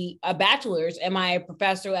degree, a bachelor's, and my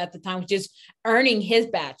professor at the time was just earning his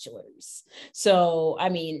bachelor's. So, I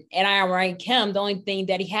mean, and I rank him, the only thing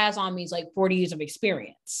that he has on me is like 40 years of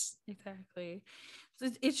experience. Exactly. So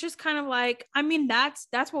it's just kind of like, I mean, that's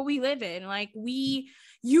what we live in. Like men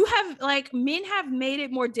have made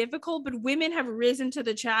it more difficult, but women have risen to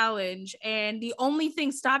the challenge. And the only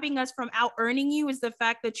thing stopping us from out earning you is the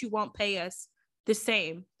fact that you won't pay us the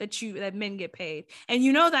same that men get paid. And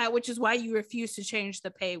you know that, which is why you refuse to change the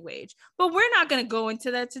pay wage. But we're not going to go into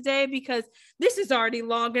that today because this is already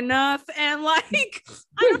long enough. And like,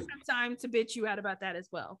 I don't have time to bitch you out about that as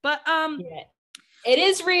well. But yeah. It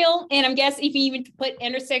is real. And I'm guessing if you even put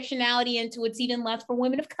intersectionality into it's even less for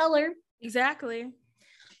women of color. Exactly.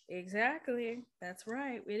 That's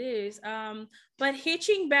right. It is. But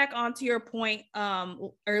hitching back onto your point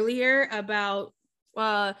earlier about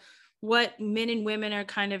what men and women are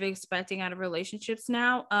kind of expecting out of relationships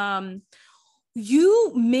now.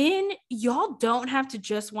 Y'all don't have to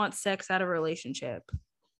just want sex out of a relationship.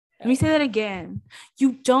 Let me say that again.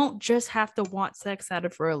 You don't just have to want sex out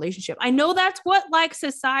of a relationship. I know that's what like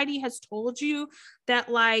society has told you,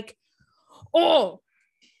 that like, oh,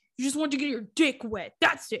 you just want to get your dick wet.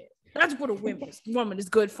 That's it. That's what a woman is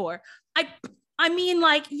good for. I mean,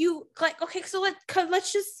 like, you like, okay, so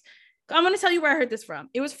let's just, I'm going to tell you where I heard this from.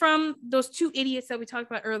 It was from those two idiots that we talked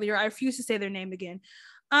about earlier. I refuse to say their name again.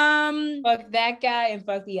 Fuck that guy and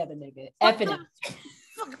fuck the other nigga.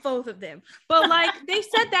 Fuck both of them. But like, they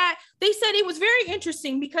said it was very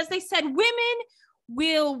interesting because they said women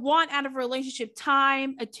will want out of a relationship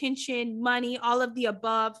time, attention, money, all of the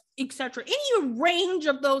above, etc. Any range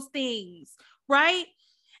of those things, right?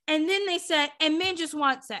 And then they said, and men just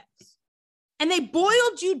want sex. And they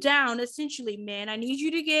boiled you down, essentially, man. I need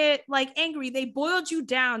you to get like angry. They boiled you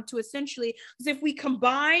down to essentially, as if we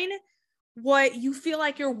combine what you feel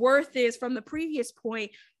like your worth is from the previous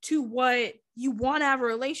point to what you want to have a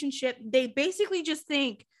relationship, they basically just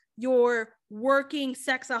think you're working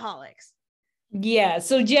sexaholics. Yeah,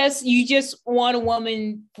 so you just want a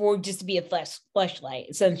woman for just to be a fleshlight,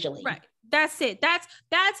 essentially. Right. That's it. That's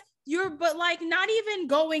but like, not even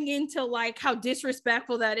going into like how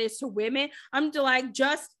disrespectful that is to women. I'm like,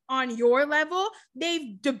 just on your level,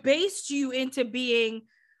 they've debased you into being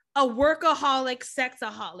a workaholic,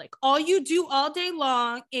 sexaholic. All you do all day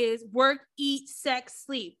long is work, eat, sex,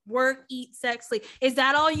 sleep. Work, eat, sex, sleep. Is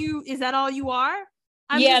that all you are?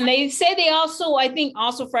 And they say they also, I think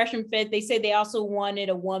also Fresh and Fit, they say they also wanted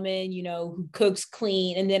a woman, who cooks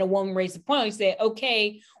clean. And then a woman raised the point. She said,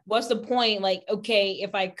 okay, what's the point? Like, okay,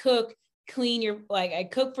 if I cook, I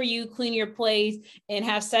cook for you, clean your place, and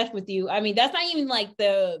have sex with you. I mean, that's not even like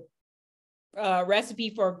the recipe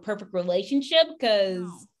for a perfect relationship,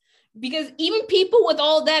 because even people with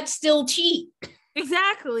all that still cheat.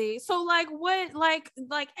 Exactly. So like what, like, and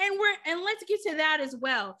let's get to that as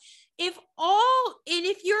well. If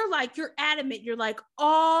you're adamant, you're like,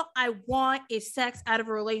 all I want is sex out of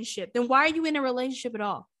a relationship, then why are you in a relationship at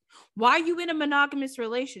all? Why are you in a monogamous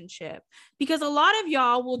relationship? Because a lot of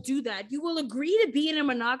y'all will do that. You will agree to be in a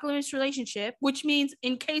monogamous relationship, which means,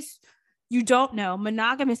 in case you don't know,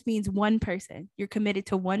 monogamous means one person. You're committed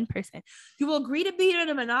to one person. You will agree to be in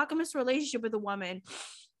a monogamous relationship with a woman,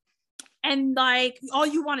 and like, all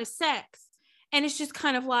you want is sex. And it's just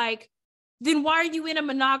kind of like, then why are you in a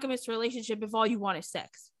monogamous relationship if all you want is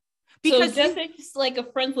sex? Because it's like a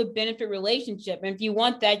friends with benefit relationship. And if you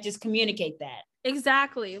want that, just communicate that.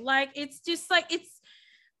 Exactly. Like, it's just like,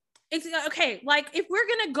 it's okay. Like, if we're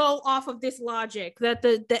going to go off of this logic that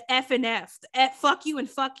the F and F, fuck you and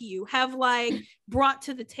fuck you, have like brought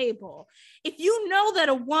to the table, if you know that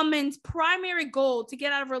a woman's primary goal to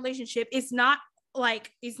get out of a relationship is none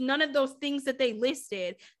of those things that they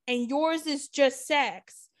listed, and yours is just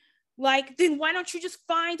sex, like, then why don't you just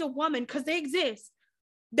find a woman, because they exist,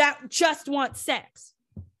 that just want sex?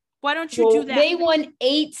 Why don't you do that? They want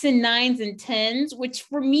 8s and 9s and 10s, which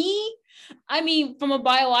for me, I mean, from a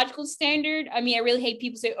biological standard, I mean, I really hate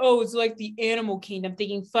people say, oh, it's like the animal kingdom. I'm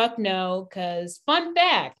thinking, fuck no, because fun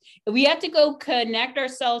fact, if we have to go connect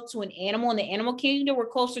ourselves to an animal in the animal kingdom, we're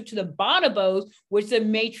closer to the bonobos, which is a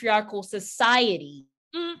matriarchal society.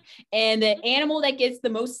 Mm. And the animal that gets the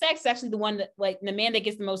most sex is actually the one that, like, the man that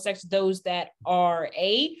gets the most sex, those that are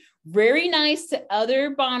very nice to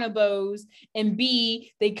other bonobos, and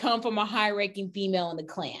B, they come from a high-ranking female in the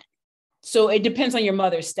clan. So it depends on your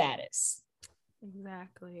mother's status.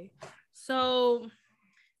 Exactly. So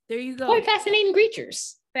there you go. Quite fascinating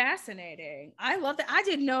creatures. Fascinating. I love that. I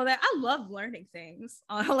didn't know that. I love learning things.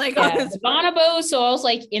 The bonobos. So I was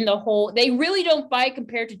like, in the whole, they really don't fight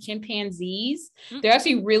compared to chimpanzees. Mm-hmm. They're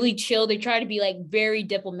actually really chill. They try to be like very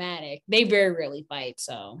diplomatic. They very rarely fight.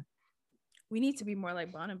 So we need to be more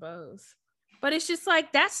like bonobos. But it's just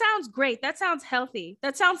like, that sounds great. That sounds healthy.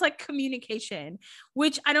 That sounds like communication,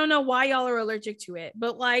 which I don't know why y'all are allergic to it,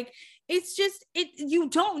 but like, it's just, you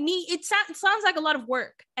don't need, it sounds like a lot of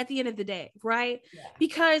work at the end of the day, right? Yeah.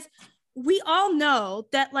 Because we all know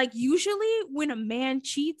that like, usually when a man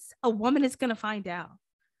cheats, a woman is going to find out.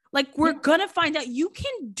 Like, we're going to find out. You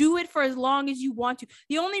can do it for as long as you want to.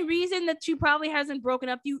 The only reason that she probably hasn't broken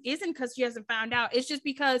up with you isn't because she hasn't found out. It's just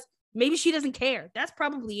because maybe she doesn't care. That's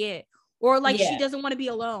probably it. Or like, she doesn't want to be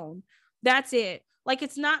alone. That's it. Like,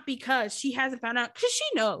 it's not because she hasn't found out, because she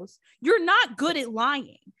knows you're not good at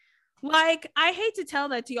lying. Like, I hate to tell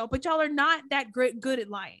that to y'all, but y'all are not that good at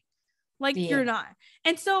lying. Like, you're not.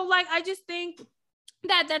 And so like, I just think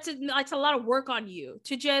that that's a lot of work on you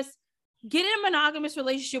to just get in a monogamous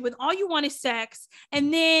relationship with all you want is sex.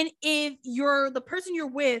 And then if the person you're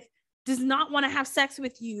with does not want to have sex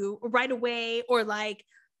with you right away, or like,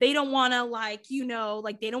 they don't want to, like, you know,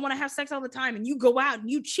 like, they don't want to have sex all the time, and you go out and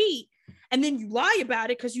you cheat, and then you lie about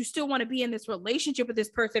it because you still want to be in this relationship with this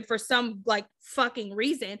person for some like fucking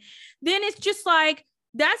reason, then it's just like,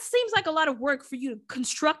 that seems like a lot of work for you to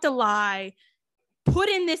construct a lie, put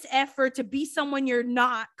in this effort to be someone you're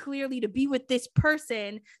not, clearly, to be with this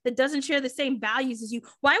person that doesn't share the same values as you.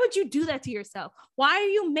 Why would you do that to yourself? Why are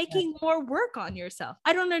you making more work on yourself?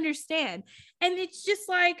 I don't understand. And it's just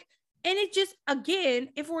like, and it just, again,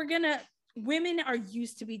 if we're gonna, women are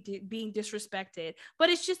used to being disrespected, but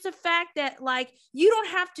it's just a fact that like, you don't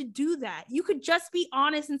have to do that. You could just be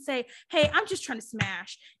honest and say, hey, I'm just trying to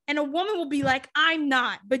smash. And a woman will be like, I'm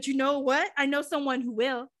not, but you know what? I know someone who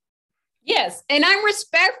will. Yes. And I'm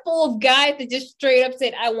respectful of guys that just straight up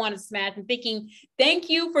said, I want to smash, and thinking,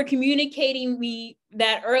 thank you for communicating me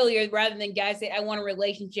that earlier, rather than guys say, I want a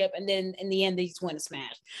relationship, and then in the end, they just want to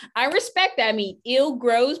smash. I respect that. I mean, ill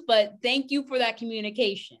grows, but thank you for that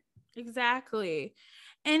communication. Exactly.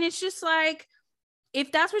 And it's just like,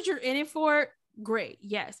 if that's what you're in it for, great.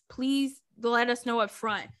 Yes, please let us know up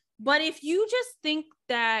front. But if you just think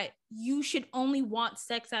that you should only want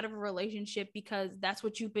sex out of a relationship because that's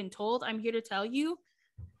what you've been told, I'm here to tell you,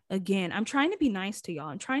 again, I'm trying to be nice to y'all.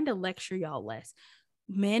 I'm trying to lecture y'all less.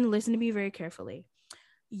 Men, listen to me very carefully.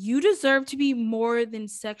 You deserve to be more than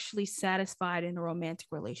sexually satisfied in a romantic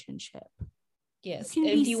relationship. Yes.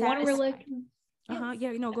 If you want a relationship.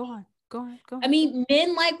 Yeah, no, go on. I mean,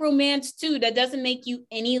 men like romance too. That doesn't make you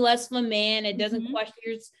any less of a man. It doesn't question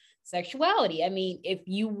your sexuality. I mean, if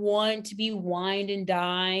you want to be wined and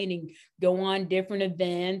dined and go on different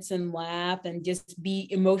events and laugh and just be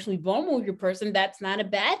emotionally vulnerable with your person, that's not a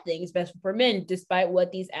bad thing, especially for men, despite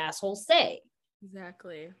what these assholes say.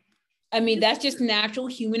 Exactly. I mean, that's just natural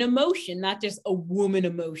human emotion, not just a woman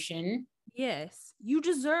emotion. Yes, you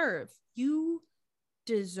deserve.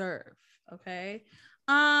 Okay.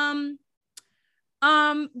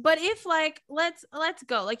 But if like, let's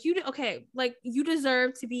go, like, you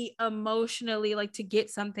deserve to be emotionally, like, to get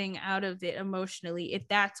something out of it emotionally, if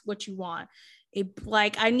that's what you want.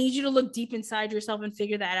 Like, I need you to look deep inside yourself and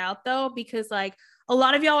figure that out, though, because like, a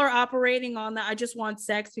lot of y'all are operating on that I just want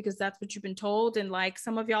sex because that's what you've been told, and like,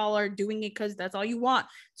 some of y'all are doing it because that's all you want.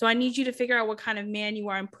 So I need you to figure out what kind of man you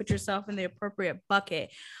are and put yourself in the appropriate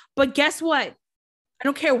bucket. But guess what? I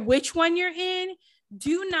don't care which one you're in.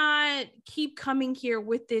 Do not keep coming here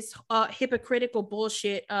with this hypocritical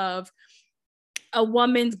bullshit of a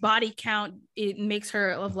woman's body count, it makes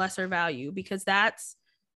her of lesser value, because that's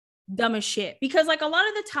dumb as shit. Because like, a lot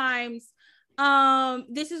of the times,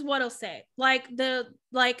 this is what I'll say. Like, this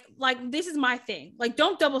is my thing. Like,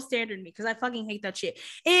 don't double standard me, because I fucking hate that shit.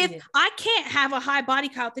 If I can't have a high body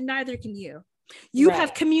count, then neither can you. You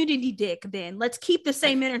have community dick, then let's keep the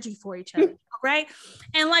same energy for each other. Right.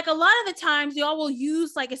 And like, a lot of the times y'all will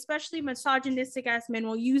use, like, especially misogynistic ass men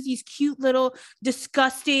will use these cute little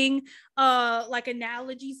disgusting like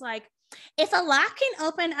analogies, like, If a lock can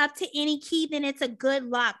open up to any key, then it's a good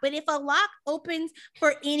lock. But if a lock opens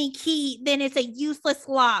for any key, then it's a useless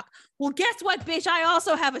lock. Well, guess what, bitch? I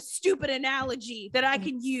also have a stupid analogy that I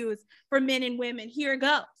can use for men and women. Here it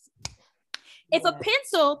goes. If a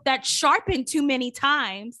pencil that's sharpened too many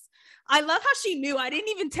times, I love how she knew. I didn't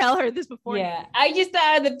even tell her this before. Yeah, I just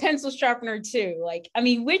thought of the pencil sharpener too. Like, I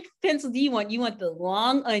mean, which pencil do you want? You want the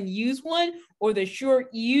long unused one or the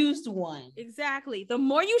short used one? Exactly. The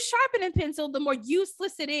more you sharpen a pencil, the more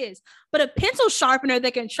useless it is. But a pencil sharpener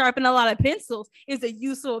that can sharpen a lot of pencils is a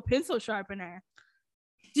useful pencil sharpener.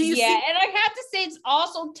 Do you see? And I have to say, it's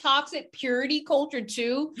also toxic purity culture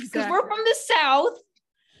too, because we're from the South.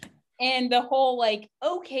 And the whole like,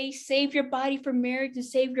 okay, save your body for marriage and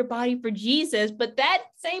save your body for Jesus. But that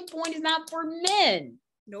same point is not for men.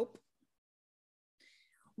 Nope.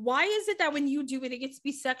 Why is it that when you do it, it gets to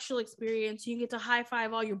be sexual experience? You get to high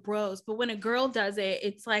five all your bros. But when a girl does it,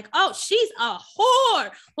 it's like, oh, she's a whore.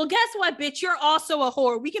 Well, guess what, bitch? You're also a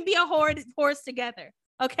whore. We can be a whores together.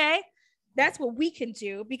 Okay? That's what we can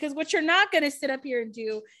do. Because what you're not going to sit up here and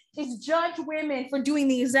do is judge women for doing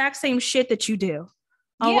the exact same shit that you do.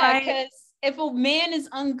 Yeah, because if a man is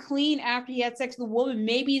unclean after he had sex with a woman,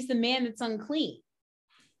 maybe it's the man that's unclean.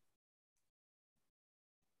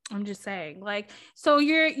 I'm just saying, like, so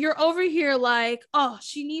you're over here like, oh,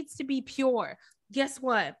 she needs to be pure. Guess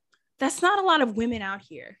what? That's not a lot of women out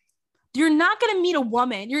here. You're not gonna meet a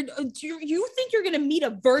woman. You think you're gonna meet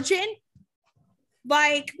a virgin?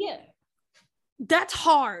 Like, yeah, that's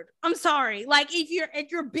hard. I'm sorry. Like, if you're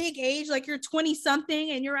at your big age, like you're 20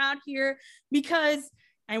 something and you're out here because.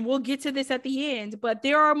 And we'll get to this at the end, but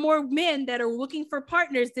there are more men that are looking for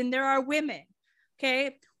partners than there are women.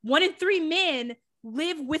 Okay. 1 in 3 men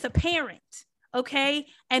live with a parent. Okay.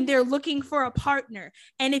 And they're looking for a partner.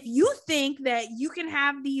 And if you think that you can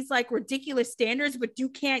have these like ridiculous standards, but you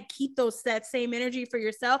can't keep that same energy for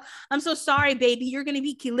yourself, I'm so sorry, baby. You're going to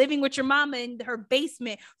be living with your mama in her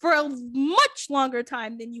basement for a much longer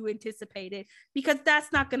time than you anticipated, because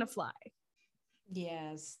that's not going to fly.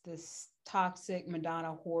 Yes. This toxic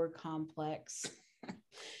Madonna whore complex.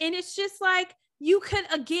 And it's just like, you could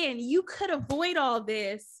avoid all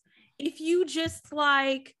this if you just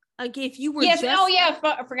like, if you were yes. I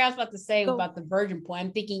forgot I was about to say about the virgin point.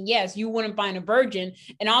 I'm thinking, yes, you wouldn't find a virgin.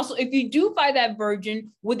 And also, if you do find that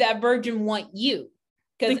virgin, would that virgin want you?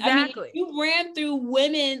 Because exactly. I mean, you ran through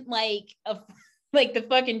women like the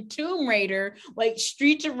fucking Tomb Raider, like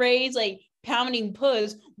Streets of Rage, like pounding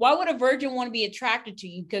puss. Why would a virgin want to be attracted to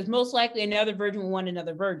you? Because most likely another virgin would want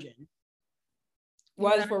another virgin.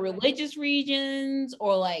 Whether for religious reasons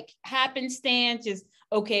or like happenstance, just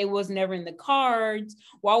okay, it was never in the cards.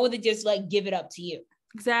 Why would they just like give it up to you?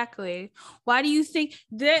 Exactly. Why do you think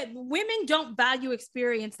that women don't value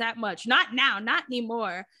experience that much? Not now, not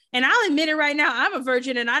anymore. And I'll admit it right now, I'm a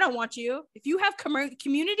virgin and I don't want you. If you have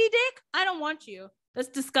community dick, I don't want you. That's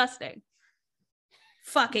disgusting.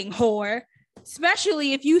 Fucking whore.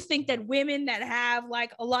 Especially if you think that women that have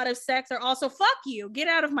like a lot of sex are also, fuck you, get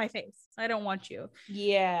out of my face. I don't want you.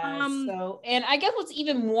 Yeah. So, and I guess what's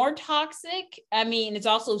even more toxic, I mean, it's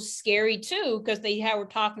also scary too, because we're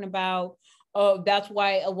talking about, that's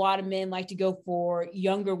why a lot of men like to go for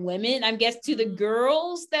younger women. I guess to the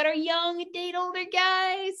girls that are young and date older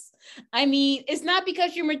guys. I mean, it's not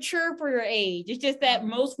because you're mature for your age. It's just that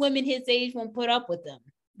most women his age won't put up with them.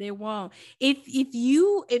 They won't. If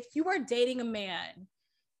you are dating a man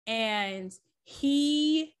and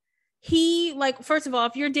he like, first of all,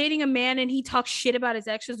 if you're dating a man and he talks shit about his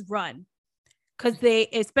exes, run. Because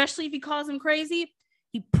especially if he calls them crazy,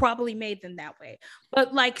 he probably made them that way.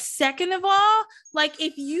 But like, second of all, like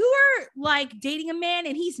if you are like dating a man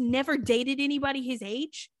and he's never dated anybody his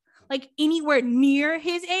age, like anywhere near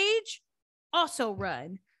his age, also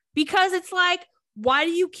run. Because it's like, why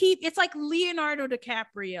do you it's like Leonardo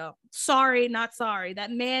DiCaprio. Sorry, not sorry.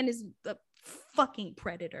 That man is a fucking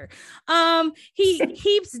predator. He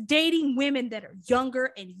keeps dating women that are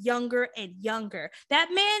younger and younger and younger. That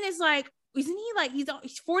man is like, isn't he like,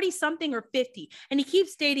 he's 40 something or 50, and he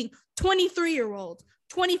keeps dating 23-year-olds,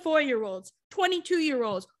 24-year-olds,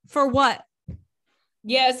 22-year-olds for what?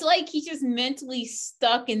 Yeah, it's like he's just mentally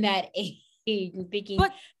stuck in that age and thinking.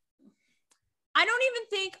 But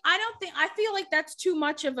I feel like that's too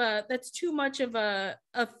much of a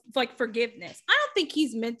like forgiveness. I don't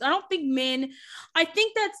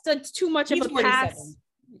think that's too much he's of a pass.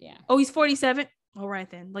 Yeah. Oh, he's 47. All right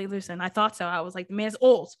then. Like, listen, I thought so. I was like, the man's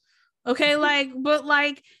old. Okay, but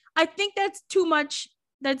I think that's too much.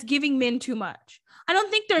 That's giving men too much. I don't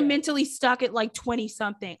think they're mentally stuck at like 20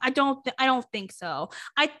 something. I don't think so.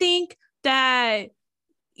 I think that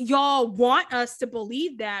y'all want us to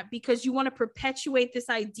believe that because you want to perpetuate this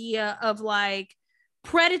idea of like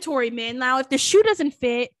predatory men. Now, if the shoe doesn't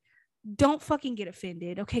fit, don't fucking get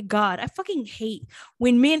offended. Okay, God, I fucking hate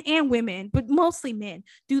when men and women, but mostly men,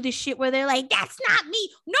 do this shit where they're like, that's not me.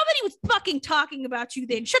 Nobody was fucking talking about you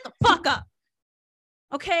then. Shut the fuck up.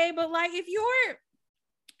 Okay, but like if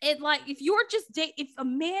a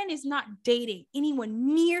man is not dating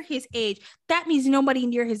anyone near his age, that means nobody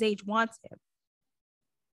near his age wants him.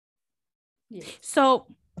 Yeah. So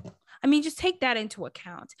I mean, just take that into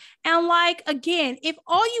account. And like, again, if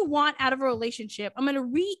all you want out of a relationship, I'm going to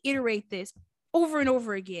reiterate this over and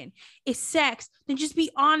over again, is sex, then just be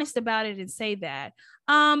honest about it and say that.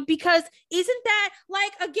 Because isn't that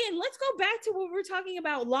like, again, let's go back to what we're talking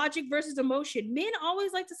about, logic versus emotion. Men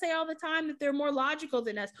always like to say all the time that they're more logical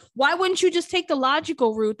than us. Why wouldn't you just take the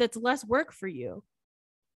logical route that's less work for you?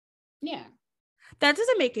 Yeah. That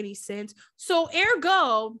doesn't make any sense. So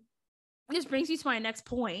ergo, this brings me to my next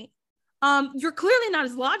point. You're clearly not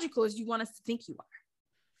as logical as you want us to think you are.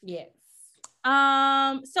 Yes.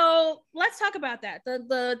 So let's talk about that.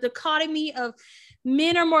 The dichotomy of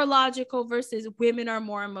men are more logical versus women are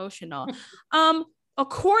more emotional.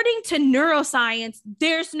 According to neuroscience,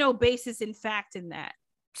 there's no basis in fact in that.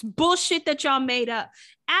 It's bullshit that y'all made up.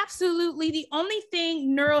 Absolutely. The only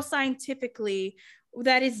thing neuroscientifically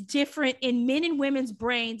that is different in men and women's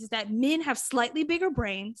brains is that men have slightly bigger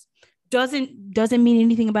brains. Doesn't mean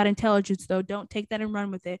anything about intelligence though. Don't take that and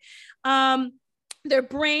run with it. Their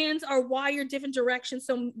brains are wired different directions.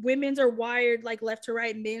 So women's are wired like left to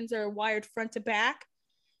right, men's are wired front to back.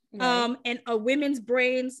 Right. And women's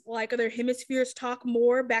brains, like their hemispheres, talk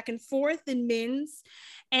more back and forth than men's.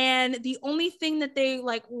 And the only thing that they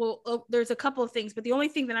like, there's a couple of things, but the only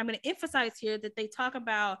thing that I'm going to emphasize here that they talk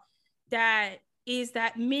about that is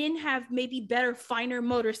that men have maybe better, finer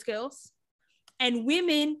motor skills. And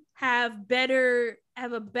women have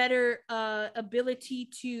a better ability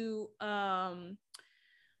to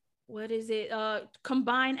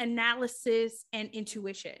combine analysis and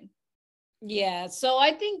intuition. Yeah, so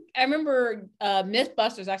I remember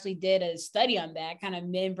Mythbusters actually did a study on that, kind of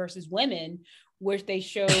men versus women, which they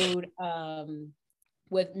showed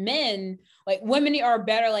with men, like women are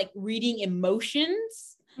better like reading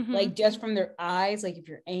emotions. Mm-hmm. Like just from their eyes, like if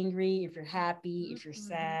you're angry, if you're happy, if you're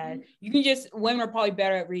sad, women are probably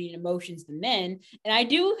better at reading emotions than men. And I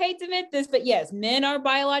do hate to admit this, but yes, men are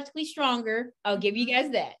biologically stronger. I'll give you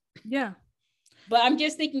guys that. Yeah. But I'm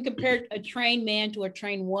just thinking compared a trained man to a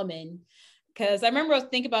trained woman, because I remember I was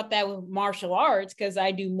thinking about that with martial arts, because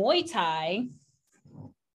I do Muay Thai.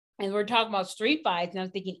 And we're talking about street fights, and I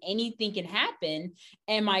was thinking anything can happen.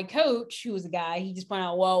 And my coach, who was a guy, he just pointed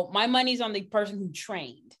out, well, my money's on the person who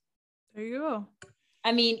trained. There you go.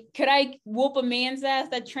 I mean, could I whoop a man's ass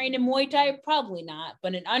that trained in Muay Thai? Probably not.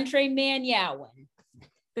 But an untrained man, yeah, I win.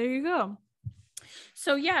 There you go.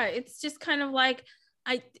 So yeah, it's just kind of like,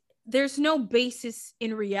 there's no basis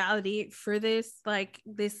in reality for this, like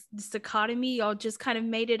this dichotomy. Y'all just kind of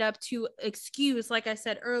made it up to excuse, like I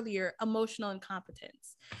said earlier, emotional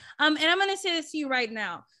incompetence. And I'm going to say this to you right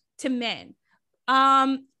now, to men.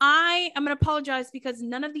 I'm going to apologize because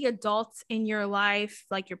none of the adults in your life,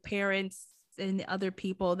 like your parents and the other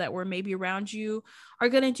people that were maybe around you, are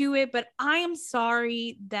going to do it. But I am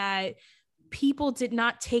sorry that people did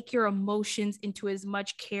not take your emotions into as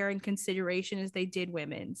much care and consideration as they did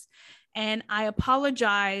women's. And I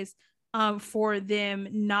apologize for them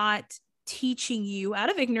not teaching you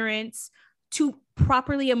out of ignorance to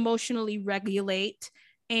properly emotionally regulate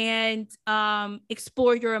and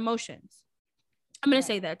explore your emotions. I'm going to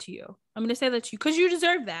say that to you. I'm going to say that to you because you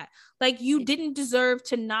deserve that. Like you didn't deserve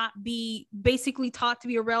to not be basically taught to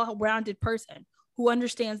be a well-rounded person who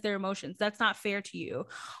understands their emotions. That's not fair to you.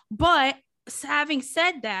 But having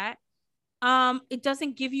said that, it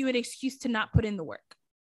doesn't give you an excuse to not put in the work.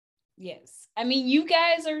 Yes. I mean, you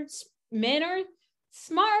guys men are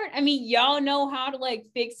smart. I mean, y'all know how to like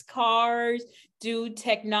fix cars, do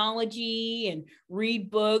technology and read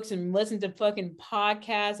books and listen to fucking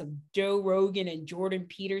podcasts of Joe Rogan and Jordan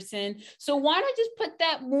Peterson. So why not just put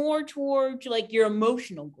that more towards like your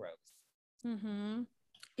emotional growth? Mm-hmm.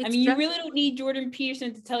 I mean, you really don't need Jordan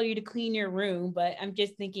Peterson to tell you to clean your room, but I'm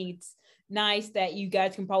just thinking it's nice that you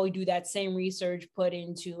guys can probably do that same research put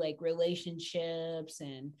into like relationships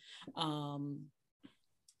and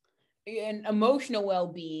emotional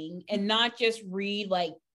well-being, and not just read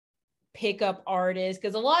like pickup artists,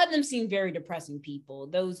 because a lot of them seem very depressing people,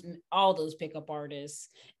 all those pickup artists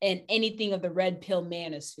and anything of the red pill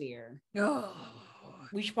manosphere. Oh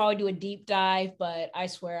We should probably do a deep dive, but I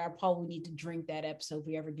swear I probably need to drink that episode if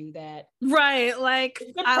we ever do that. Right. Like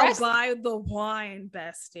I'll buy the wine,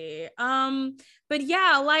 bestie. But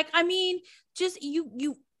yeah, like I mean, just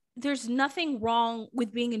you there's nothing wrong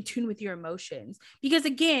with being in tune with your emotions. Because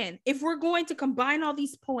again, if we're going to combine all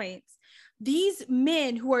these points, these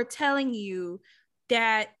men who are telling you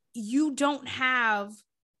that you don't have,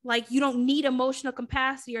 like, you don't need emotional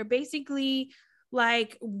capacity are basically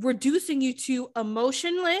like reducing you to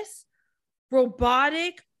emotionless,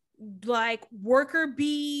 robotic, like worker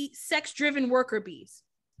bee, sex driven worker bees.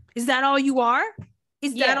 Is that all you are?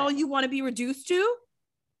 Is that all you want to be reduced to?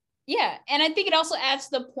 Yeah. And I think it also adds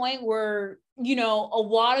to the point where, you know, a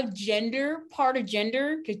lot of part of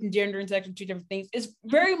gender, because gender and sex are two different things, is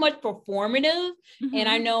very much performative. Mm-hmm. And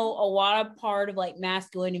I know a lot of part of like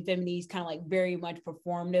masculine and feminine is kind of like very much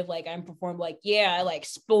performative. Like I'm performed like, yeah, I like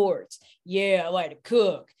sports. Yeah, I like to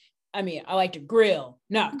cook. I mean, I like to grill,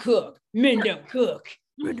 not cook. Men don't cook.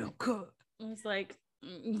 Men don't cook. It's like,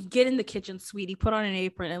 get in the kitchen, sweetie, put on an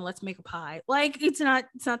apron and let's make a pie. Like it's not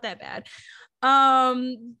that bad.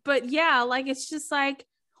 But yeah, like it's just like,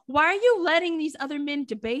 why are you letting these other men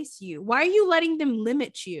debase you? Why are you letting them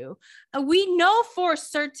limit you? We know for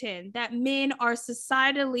certain that men are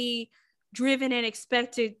societally driven and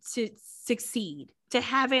expected to succeed, to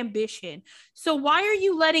have ambition. So why are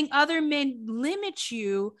you letting other men limit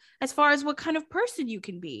you as far as what kind of person you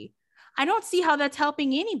can be? I don't see how that's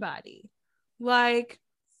helping anybody. Like,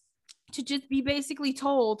 to just be basically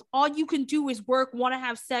told all you can do is work, want to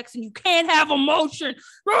have sex, and you can't have emotion.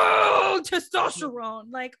 Oh,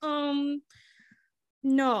 testosterone. Like,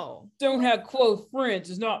 no. Don't have close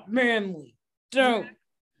friends. It's not manly. Don't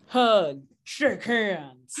hug, shake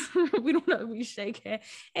hands. We don't know. We shake hands.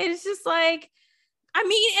 And it's just like, I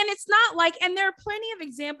mean, and it's not like, and there are plenty of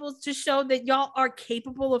examples to show that y'all are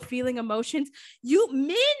capable of feeling emotions.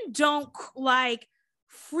 Men don't like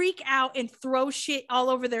freak out and throw shit all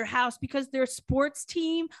over their house because their sports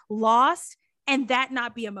team lost and that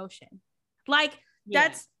not be emotion. Like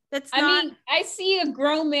that's not. I mean, I see a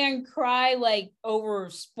grown man cry like over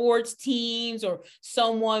sports teams or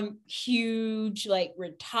someone huge like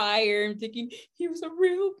retired, thinking he was a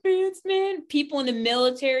real man's man. People in the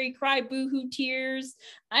military cry boohoo tears.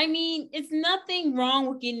 I mean, it's nothing wrong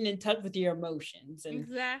with getting in touch with your emotions, and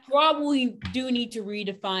probably do need to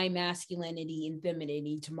redefine masculinity and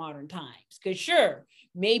femininity to modern times. Because sure,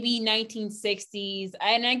 maybe 1960s,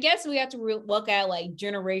 and I guess we have to look at like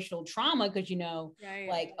generational trauma, because you know,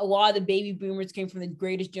 like a lot of the baby boomers came from the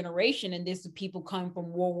greatest generation, and this is people coming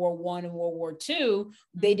from World War I and World War II.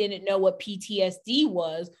 They didn't know what PTSD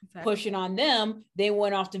was pushing on them. They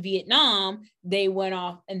went off to Vietnam. They went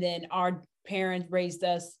off, and then our parents raised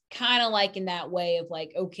us kind of like in that way of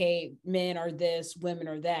like, okay, men are this, women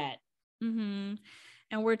are that. Mm-hmm.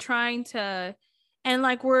 And we're trying to, and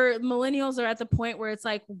like we're millennials are at the point where it's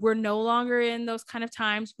like we're no longer in those kind of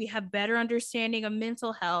times. We have better understanding of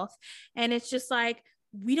mental health, and it's just like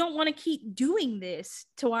we don't want to keep doing this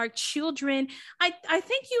to our children. I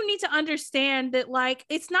think you need to understand that like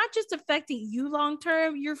it's not just affecting you long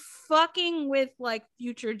term, you're fucking with like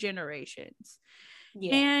future generations.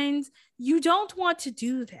 And you don't want to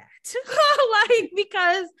do that. Like,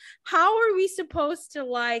 because how are we supposed to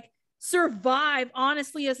like survive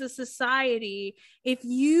honestly as a society if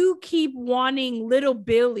you keep wanting little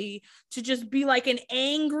Billy to just be like an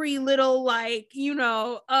angry little, like, you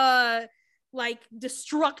know, like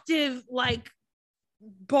destructive like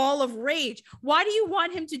ball of rage? Why do you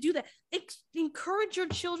want him to do that? Encourage your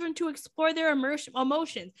children to explore their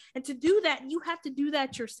emotions, and to do that you have to do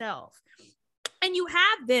that yourself. And you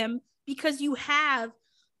have them because you have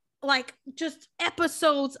like just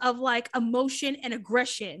episodes of like emotion and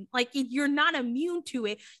aggression. Like you're not immune to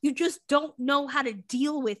it. You just don't know how to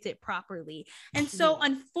deal with it properly. And so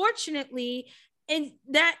unfortunately, and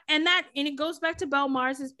it goes back to Belle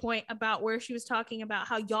Mars's point about where she was talking about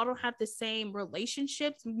how y'all don't have the same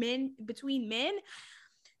relationships between men.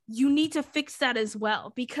 You need to fix that as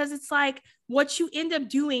well, because it's like what you end up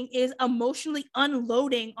doing is emotionally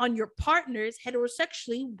unloading on your partners,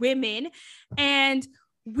 heterosexually, women. And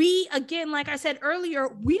we, again, like I said earlier,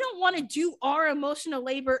 we don't want to do our emotional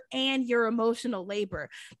labor and your emotional labor.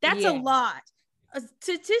 That's a lot.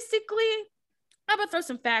 Statistically, I'm gonna throw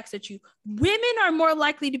some facts at you. Women are more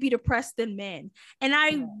likely to be depressed than men. And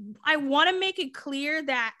I want to make it clear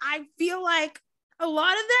that I feel like a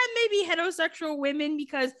lot of that may be heterosexual women,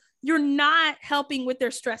 because you're not helping with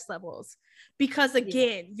their stress levels, because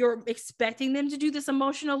again, you're expecting them to do this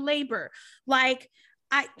emotional labor. Like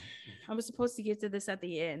I was supposed to get to this at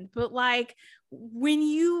the end, but like when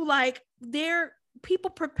you like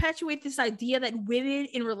people perpetuate this idea that women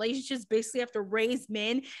in relationships basically have to raise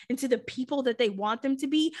men into the people that they want them to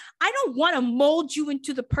be. I don't want to mold you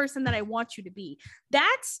into the person that I want you to be.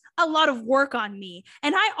 That's a lot of work on me.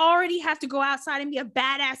 And I already have to go outside and be a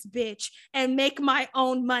badass bitch and make my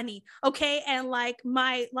own money. Okay. And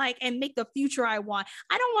and make the future I want.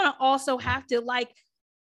 I don't want to also have to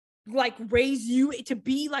raise you to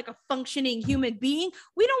be like a functioning human being.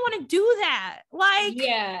 We don't want to do that.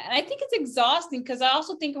 Yeah, and I think it's exhausting because I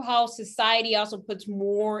also think of how society also puts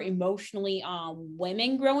more emotionally on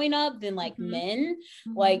women growing up than like men.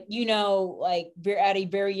 Like, at a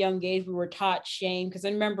very young age, we were taught shame. Because I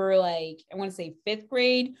remember, I want to say 5th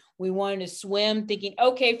grade, we wanted to swim, thinking,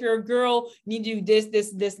 okay, if you're a girl, you need to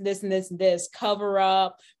do this, cover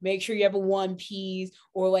up, make sure you have a one piece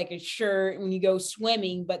or like a shirt when you go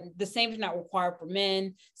swimming. But the same is not required for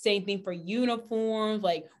men. Same thing for uniforms.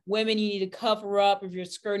 Like women, you need to cover up if your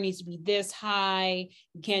skirt needs to be this high.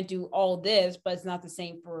 You can't do all this, but it's not the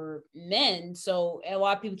same for men. So a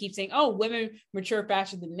lot of people keep saying, oh, women mature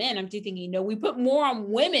faster than men. I'm thinking, we put more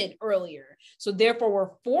on women earlier. So therefore we're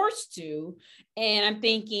forced to. And I'm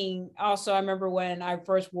thinking also, I remember when I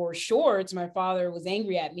first wore shorts, my father was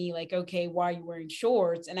angry at me, like, okay, why are you wearing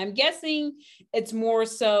shorts? And I'm guessing it's more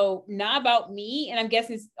so not about me. And I'm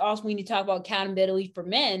guessing it's also when you talk about accountability for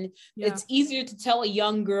men, it's easier to tell a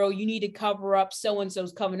young girl you need to cover up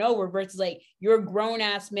so-and-so's coming over versus like you're a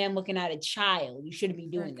grown-ass man looking at a child. You shouldn't be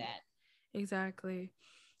doing that. Exactly.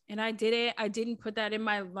 And I did it. I didn't put that in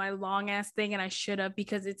my long ass thing, and I should have,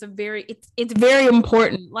 because it's very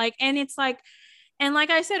important. And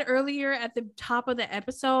like I said earlier at the top of the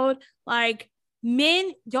episode, like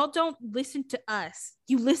men, y'all don't listen to us.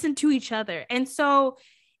 You listen to each other. And so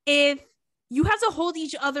if you have to hold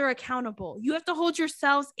each other accountable, you have to hold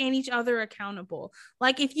yourselves and each other accountable.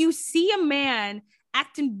 Like if you see a man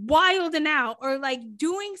acting wild and out or like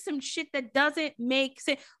doing some shit that doesn't make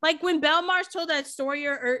sense, like when Belmars told that story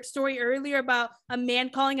earlier about a man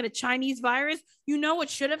calling it a Chinese virus, what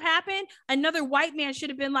should have happened? Another white man should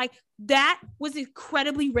have been like, that was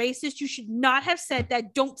incredibly racist, you should not have said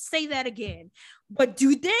that, don't say that again. But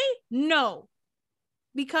do they? No.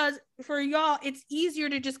 Because for y'all, it's easier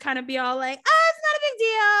to just kind of be all like, it's not a big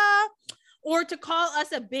deal, or to call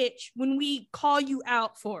us a bitch when we call you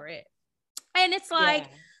out for it. And it's like,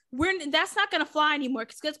 that's not going to fly anymore,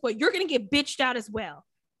 because guess what? You're going to get bitched out as well.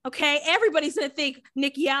 Okay. Everybody's going to think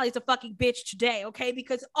Nikki Alley's a fucking bitch today. Okay.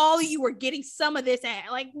 Because all of you are getting some of this ass.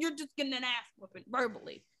 Like, you're just getting an ass whooping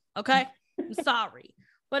verbally. Okay. I'm sorry.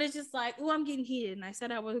 But it's just like, I'm getting heated. And I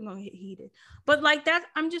said I wasn't going to get heated. But like that,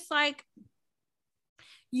 I'm just like,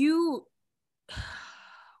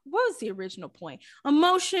 what was the original point?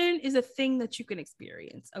 Emotion is a thing that you can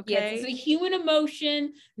experience. Okay. Yes, it's a human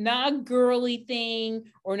emotion, not a girly thing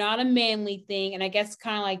or not a manly thing. And I guess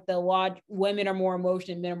kind of like women are more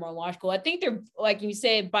emotional and men are more logical. I think they're, like you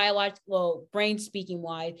said, biological, brain speaking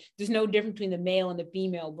wise, there's no difference between the male and the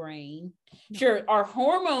female brain. No. Sure, our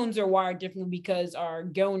hormones are wired differently because our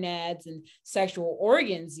gonads and sexual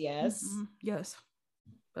organs, yes. Mm-hmm. Yes.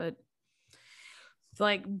 But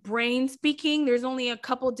like brain speaking, there's only a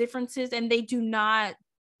couple differences, and they do not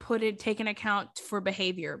take an account for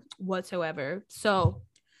behavior whatsoever. So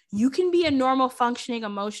you can be a normal functioning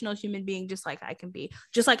emotional human being just like I can be,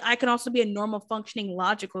 just like I can also be a normal functioning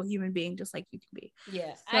logical human being just like you can be.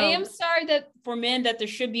 Yeah. So, I am sorry that for men that there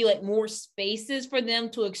should be like more spaces for them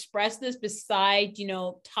to express this besides,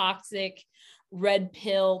 toxic red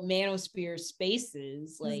pill manosphere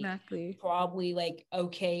spaces, like exactly. Probably like,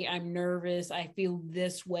 okay, I'm nervous, I feel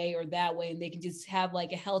this way or that way, and they can just have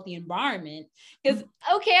like a healthy environment. Because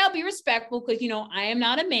okay, I'll be respectful because I am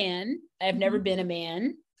not a man. I've never been a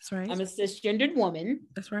man. That's right. I'm a cisgendered woman.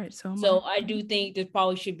 That's right. So I do think there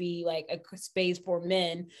probably should be like a space for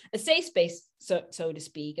men, a safe space, so to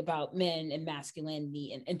speak, about men and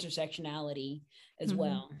masculinity and intersectionality as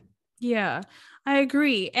well. Yeah, I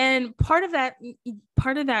agree. And part of that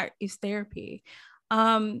is therapy.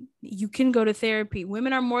 You can go to therapy.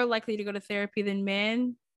 Women are more likely to go to therapy than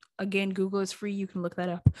men. Again, Google is free. You can look that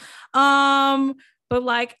up. But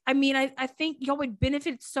like, I mean, I think y'all would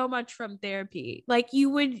benefit so much from therapy. Like it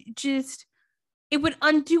would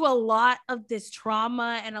undo a lot of this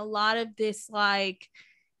trauma and a lot of this, like,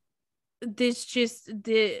 this just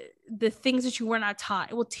the things that you were not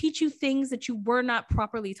taught. It will teach you things that you were not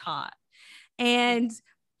properly taught. And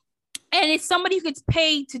it's somebody who gets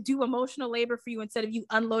paid to do emotional labor for you instead of you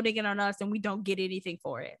unloading it on us and we don't get anything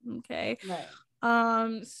for it. Okay. Right.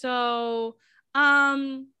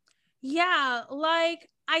 Yeah, like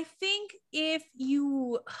I think if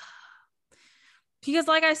you Because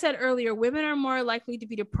like I said earlier, women are more likely to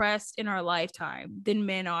be depressed in our lifetime than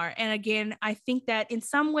men are. And again, I think that in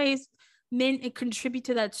some ways, men contribute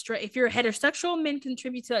to that stress. If you're heterosexual, men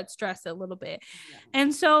contribute to that stress a little bit. Yeah.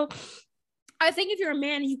 And so I think if you're a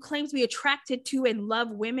man and you claim to be attracted to and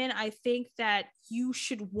love women, I think that you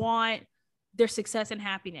should want their success and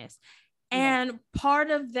happiness. Yeah. And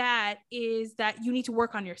part of that is that you need to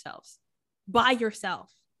work on yourselves by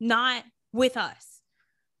yourself, not with us.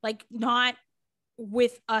 Like, not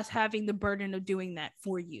with us having the burden of doing that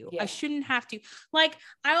for you. Yeah. I shouldn't have to. Like,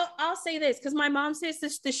 I'll say this because my mom says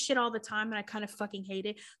this shit all the time and I kind of fucking hate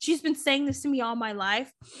it. She's been saying this to me all my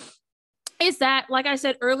life. Is that, like I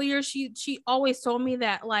said earlier, she always told me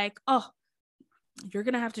that, like, oh, you're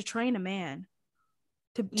gonna have to train a man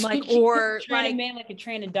to, like, or train like a man like you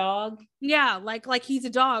train a dog. Yeah, like he's a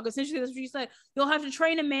dog. Essentially, that's what she said. You'll have to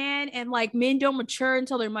train a man, and like men don't mature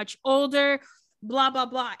until they're much older. Blah blah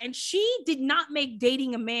blah. And she did not make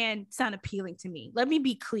dating a man sound appealing to me. Let me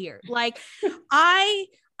be clear. Like, I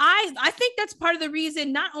think that's part of the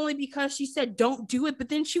reason. Not only because she said don't do it, but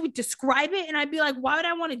then she would describe it, and I'd be like, why would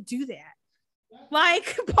I want to do that?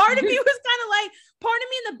 Like, part of me was kind of like, part of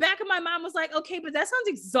me in the back of my mind was like, okay, but that sounds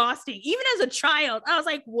exhausting. Even as a child, I was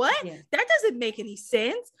like, what? Yeah. That doesn't make any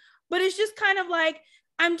sense. But it's just kind of like,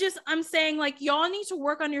 I'm saying, like, y'all need to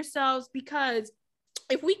work on yourselves, because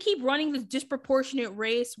if we keep running this disproportionate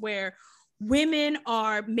race where women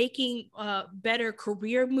are making better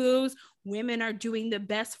career moves, women are doing the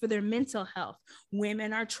best for their mental health,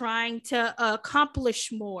 women are trying to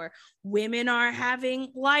accomplish more, women are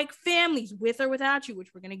having like families with or without you, which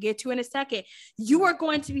we're going to get to in a second, you are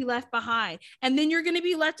going to be left behind. And then you're going to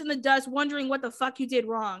be left in the dust wondering what the fuck you did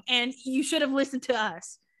wrong. And you should have listened to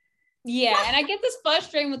us. Yeah. And I get this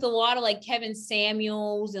frustrating with a lot of like Kevin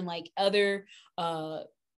Samuels and like other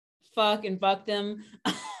fuck them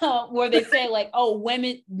where they say like, oh,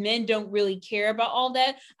 men don't really care about all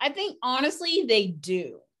that. I think honestly they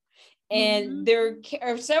do. And there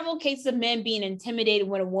are several cases of men being intimidated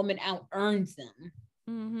when a woman out earns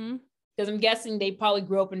them. Because I'm guessing they probably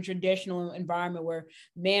grew up in a traditional environment where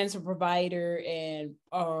man's a provider and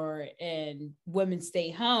women stay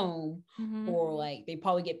home, or like they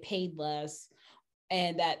probably get paid less.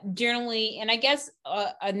 And that generally, and I guess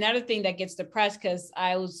another thing that gets depressed, because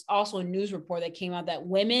I was also a news report that came out that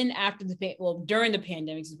women during the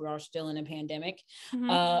pandemic, since we are still in a pandemic,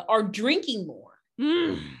 are drinking more.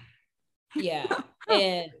 Yeah.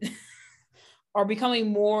 And are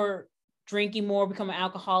becoming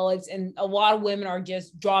alcoholics. And a lot of women are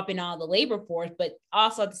just dropping out of the labor force, but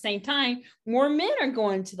also at the same time, more men are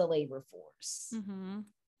going to the labor force.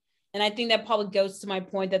 And I think that probably goes to my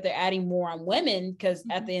point that they're adding more on women, because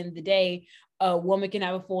at the end of the day, a woman can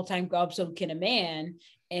have a full-time job, so can a man.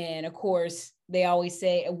 And of course, they always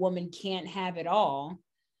say a woman can't have it all.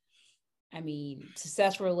 I mean,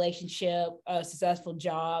 successful relationship, a successful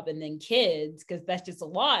job, and then kids, because that's just a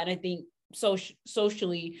lot. And I think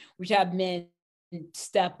socially, we should have men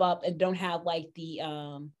step up and don't have like the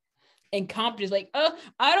incompetence, like, oh,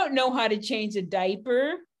 I don't know how to change a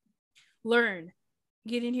diaper. Learn.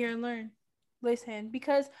 Get in here and learn. Listen,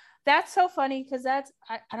 because that's so funny, because that's,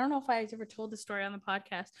 I don't know if I ever told the story on the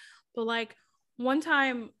podcast, but like one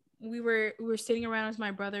time we were sitting around with my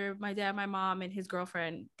brother, my dad, my mom, and his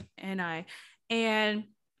girlfriend and I, and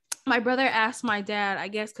my brother asked my dad, I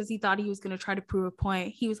guess because he thought he was going to try to prove a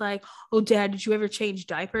point. He was like, oh, Dad, did you ever change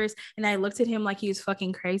diapers? And I looked at him like he was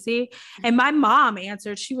fucking crazy. And my mom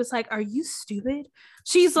answered, she was like, are you stupid?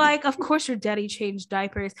 She's like, of course your daddy changed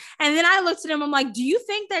diapers. And then I looked at him, I'm like, do you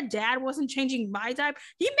think that Dad wasn't changing my diaper?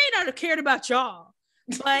 He may not have cared about y'all.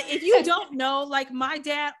 But if you don't know, like, my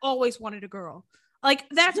dad always wanted a girl. Like,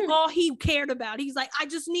 that's all he cared about. He's like, I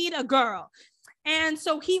just need a girl. And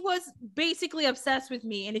so he was basically obsessed with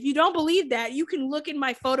me. And if you don't believe that, you can look in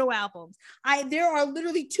my photo albums. There are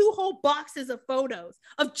literally 2 whole boxes of photos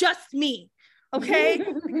of just me. Okay.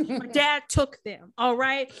 My dad took them. All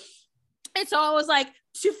right. And so I was like,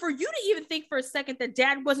 for you to even think for a second that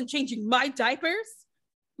Dad wasn't changing my diapers,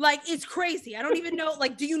 like, it's crazy. I don't even know.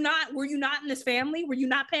 Like, were you not in this family? Were you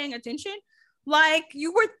not paying attention? Like,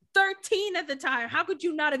 you were 13 at the time. How could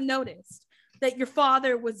you not have noticed that your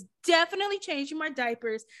father was definitely changing my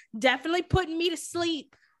diapers, definitely putting me to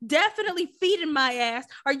sleep, definitely feeding my ass?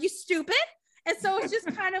 Are you stupid? And so it's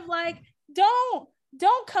just kind of like, don't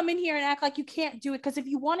come in here and act like you can't do it, because if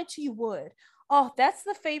you wanted to, you would. Oh, that's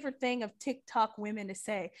the favorite thing of TikTok women to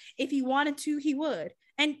say. If he wanted to, he would.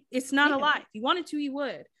 And it's not a lie. If he wanted to, he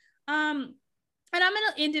would. And I'm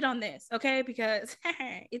going to end it on this, okay? Because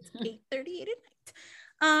it's 8:38 at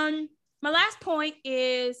night. My last point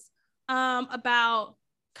is about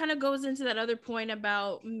kind of goes into that other point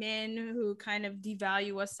about men who kind of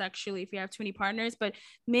devalue us sexually if you have too many partners, but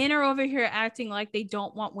men are over here acting like they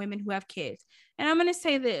don't want women who have kids. And I'm going to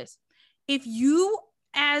say this. If you,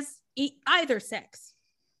 as either sex,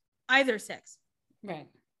 right,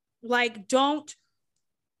 like, don't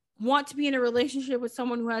want to be in a relationship with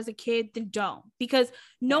someone who has a kid, then don't, because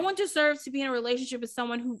no one deserves to be in a relationship with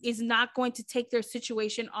someone who is not going to take their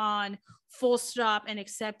situation on full stop and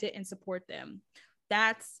accept it and support them.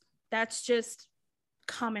 That's just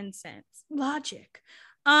common sense logic.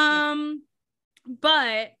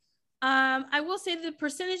 But I will say the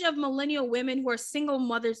percentage of millennial women who are single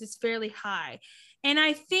mothers is fairly high, and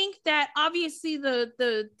I think that obviously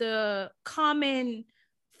the common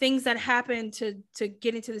things that happen to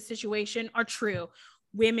get into the situation are true.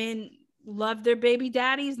 Women love their baby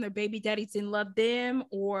daddies and their baby daddies didn't love them,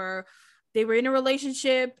 or they were in a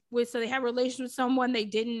relationship with, so they had a relationship with someone, they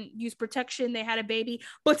didn't use protection, they had a baby,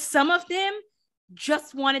 but some of them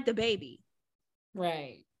just wanted the baby.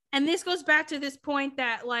 Right. And this goes back to this point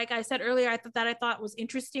that, like I said earlier, I thought was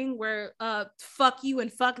interesting, where fuck you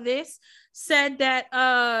and fuck this said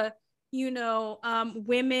that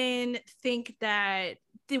women think that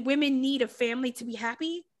the women need a family to be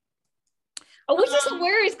happy. Oh, which is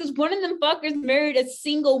hilarious because one of them fuckers married a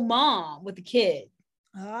single mom with a kid.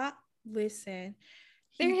 Listen,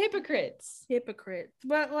 they're hypocrites.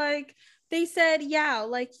 But like they said, yeah,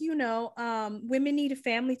 like, women need a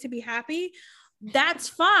family to be happy. That's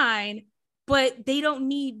fine, but they don't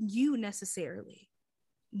need you necessarily.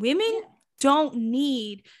 Women don't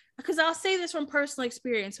need, because I'll say this from personal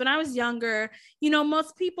experience. When I was younger,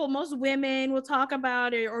 most women will talk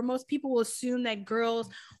about it, or most people will assume that girls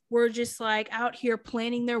were just like out here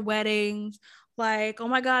planning their weddings. Like, oh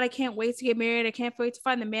my God, I can't wait to get married. I can't wait to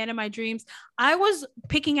find the man of my dreams. I was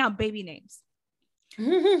picking out baby names. All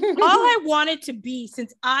I wanted to be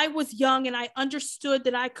since I was young and I understood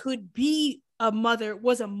that I could be a mother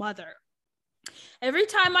was a mother. Every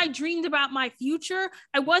time I dreamed about my future,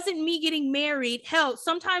 I wasn't me getting married. Hell,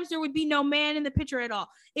 sometimes there would be no man in the picture at all.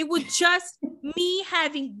 It was just me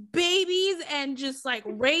having babies and just like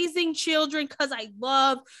raising children because I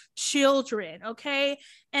love children. Okay.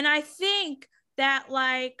 And I think that,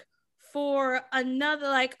 like, for another,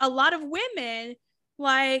 like, a lot of women,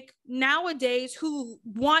 like, nowadays who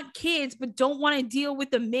want kids but don't want to deal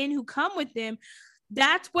with the men who come with them,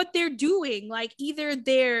 that's what they're doing. Like,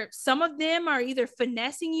 either some of them are either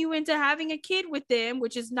finessing you into having a kid with them,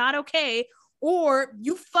 which is not okay, or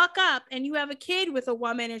you fuck up and you have a kid with a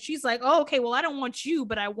woman and she's like, oh, okay, well, I don't want you,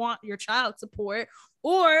 but I want your child support.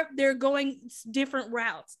 Or they're going different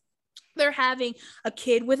routes. They're having a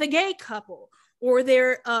kid with a gay couple, or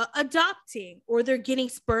they're adopting, or they're getting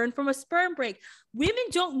sperm from a sperm bank. Women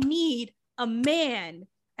don't need a man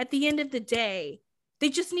at the end of the day. They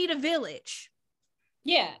just need a village.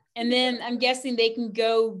 Yeah. And then I'm guessing they can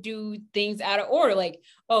go do things out of order. Like,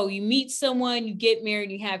 oh, you meet someone, you get married,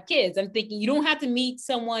 you have kids. I'm thinking you don't have to meet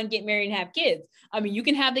someone, get married, and have kids. I mean, you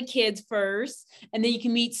can have the kids first, and then you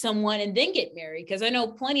can meet someone and then get married. Because I know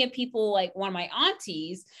plenty of people, like one of my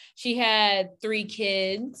aunties, she had 3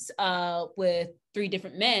 kids with 3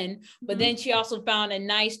 different men, but then she also found a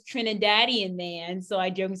nice Trinidadian man. So I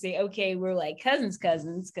joke and say, okay, we're like cousins,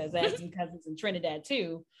 because I have some cousins in Trinidad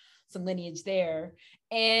too. Some lineage there.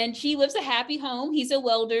 And she lives a happy home. He's a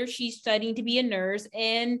welder. She's studying to be a nurse,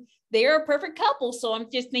 and they're a perfect couple. So I'm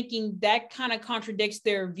just thinking that kind of contradicts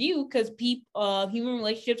their view, because human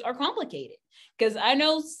relationships are complicated. Because I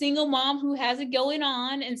know single mom who has it going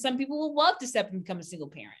on, and some people would love to step and become a single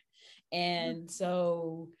parent. And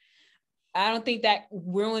so I don't think that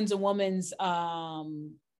ruins a woman's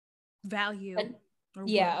value.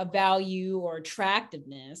 A value or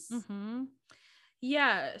attractiveness. Mm-hmm.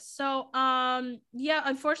 Yeah. So,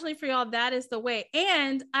 unfortunately for y'all, that is the way.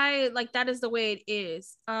 And that is the way it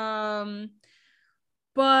is.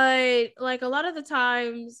 But like a lot of the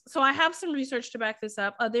times, so I have some research to back this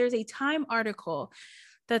up. There's a Time article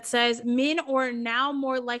that says men are now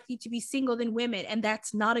more likely to be single than women, and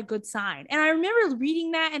that's not a good sign. And I remember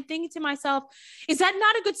reading that and thinking to myself, is that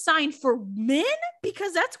not a good sign for men?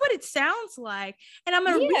 Because that's what it sounds like. And I'm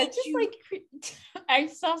gonna read just you. Like I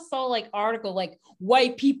saw like article like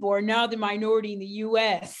white people are now the minority in the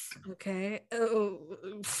U.S. Okay,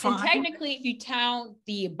 fine. And technically, if you count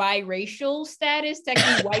the biracial status,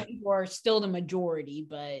 technically white people are still the majority,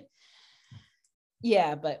 but.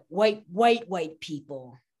 Yeah, but white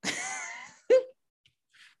people.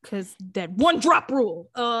 Because that one drop rule.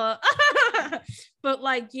 But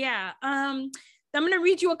like, yeah. I'm gonna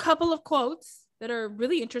read you a couple of quotes that are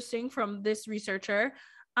really interesting from this researcher.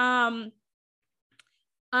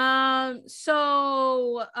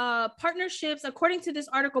 Partnerships, according to this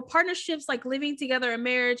article, partnerships like living together in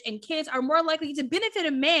marriage and kids are more likely to benefit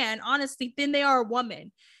a man, honestly, than they are a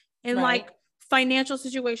woman in like financial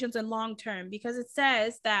situations and long term, because it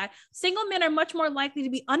says that single men are much more likely to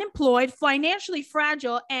be unemployed, financially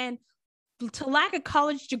fragile, and to lack a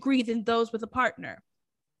college degree than those with a partner.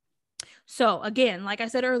 So again, like I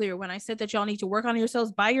said earlier, when I said that y'all need to work on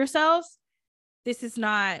yourselves by yourselves, this is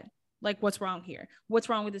not like what's wrong here. What's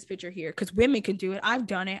wrong with this picture here? Because women can do it. I've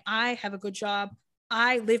done it. I have a good job.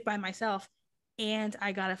 I live by myself, and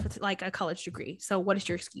I got a college degree. So what is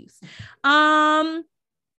your excuse?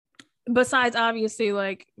 Besides obviously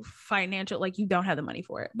like financial, like you don't have the money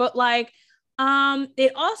for it, but like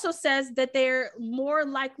it also says that they're more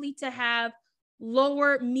likely to have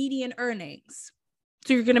lower median earnings.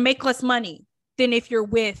 So you're gonna make less money than if you're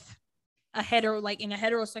with a in a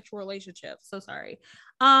heterosexual relationship. So sorry.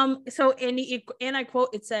 So and I quote,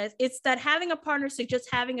 it says, it's that having a partner suggests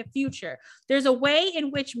having a future. There's a way in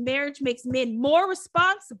which marriage makes men more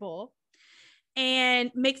responsible and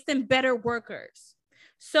makes them better workers.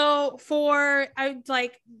 So I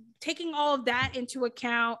like taking all of that into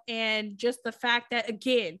account, and just the fact that,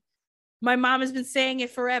 again, my mom has been saying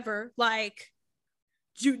it forever, like,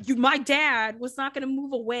 my dad was not going to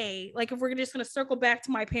move away. Like, if we're just going to circle back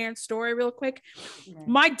to my parents' story real quick,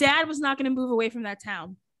 my dad was not going to move away from that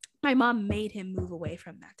town. My mom made him move away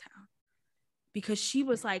from that town because she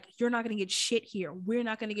was like, you're not going to get shit here. We're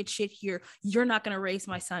not going to get shit here. You're not going to raise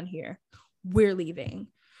my son here. We're leaving.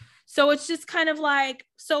 So it's just kind of like,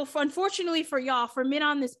 unfortunately for y'all, for men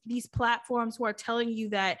on these platforms who are telling you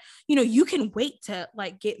that, you can wait to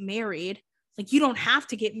like get married. Like, you don't have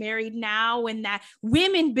to get married now, and that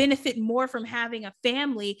women benefit more from having a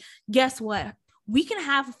family. Guess what? We can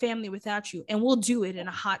have a family without you, and we'll do it in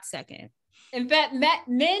a hot second. In fact,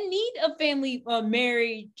 men need a family,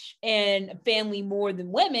 marriage and a family more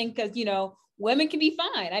than women, because, women can be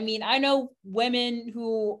fine. I mean, I know women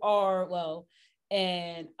who are,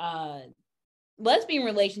 in lesbian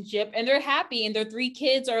relationship, and they're happy, and their 3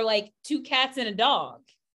 kids are like 2 cats and a dog.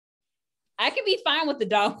 I could be fine with the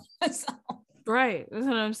dog myself. Right. That's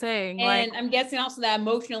what I'm saying. And I'm guessing also that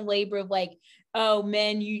emotional labor of like,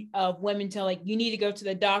 women tell like, you need to go to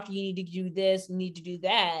the doctor, you need to do this, you need to do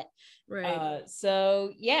that. Right.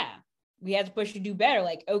 So yeah, we have to push you to do better.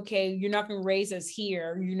 Like, okay, you're not going to raise us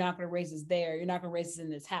here. You're not going to raise us there. You're not going to raise us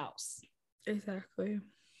in this house. Exactly.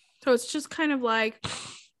 So it's just kind of like,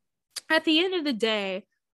 at the end of the day,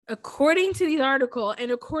 according to the article,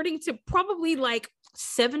 and according to probably like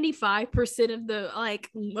 75% of the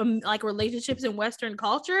like relationships in Western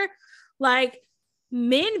culture, like,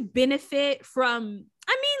 men benefit from,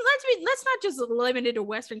 I mean, let's not just limit it to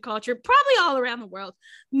Western culture, probably all around the world.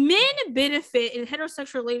 Men benefit in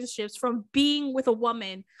heterosexual relationships from being with a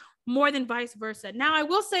woman more than vice versa. Now, I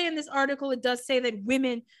will say in this article, it does say that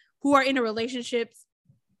women who are in a relationship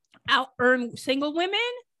out earn single women,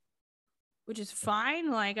 which is fine.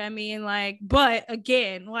 Like, I mean, like, but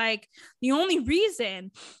again, like, the only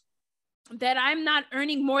reason that I'm not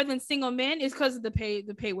earning more than single men is because of the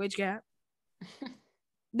pay wage gap.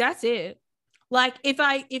 That's it. Like, if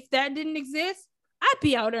that didn't exist, I'd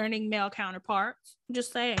be out earning male counterparts. I'm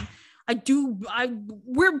just saying. We do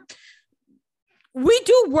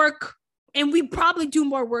work, and we probably do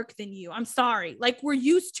more work than you. I'm sorry. Like, we're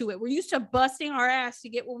used to it. We're used to busting our ass to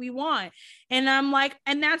get what we want. And I'm like,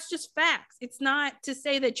 and that's just facts. It's not to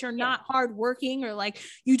say that you're not hardworking or like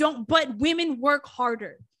you don't, but women work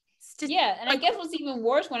harder. And I guess what's even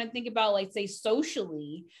worse when I think about, like, say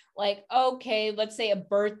socially, like, okay, let's say a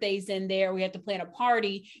birthday's in there, we have to plan a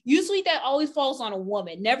party. Usually that always falls on a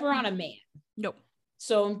woman, never on a man. Nope.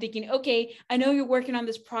 So I'm thinking, okay, I know you're working on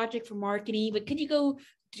this project for marketing, but could you go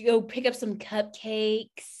pick up some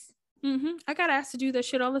cupcakes? I got asked to do that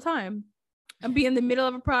shit all the time. I'd be in the middle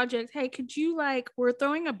of a project. Hey, could you, like, we're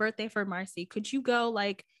throwing a birthday for Marcy. Could you go,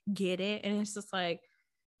 like, get it? And it's just like,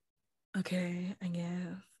 okay, I guess.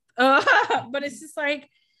 But it's just like,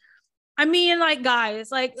 I mean, like,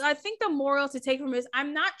 guys, like, I think the moral to take from this,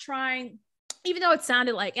 I'm not trying, even though it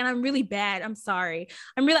sounded like, and I'm really bad, I'm sorry.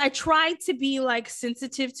 I tried to be like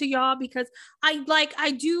sensitive to y'all, because I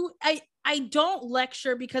don't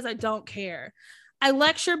lecture because I don't care. I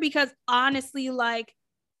lecture because honestly, like,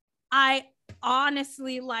 I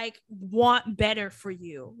honestly like want better for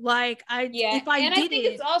you. Like, I think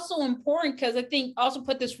it's also important, because I think also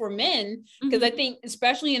put this for men, because I think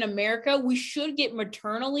especially in America, we should get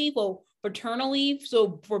paternal leave,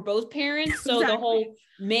 so for both parents, so the whole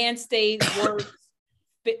man stays, works,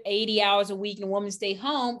 80 hours a week and a woman stay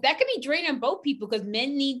home, that could be draining on both people because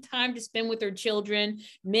men need time to spend with their children.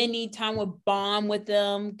 Men need time to bond with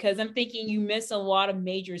them, because I'm thinking you miss a lot of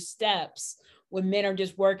major steps when men are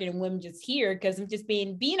just working and women just here, because I'm just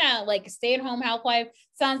being a like stay-at-home housewife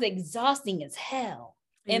sounds exhausting as hell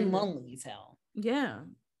and lonely as hell. Yeah.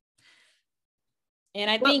 And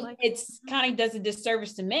I think it's kind of does a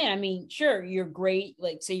disservice to men. I mean, sure, you're great,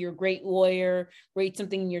 like say you're a great lawyer, great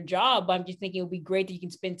something in your job, but I'm just thinking it would be great that you can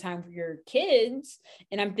spend time for your kids.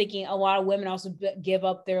 And I'm thinking a lot of women also give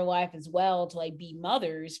up their life as well to like be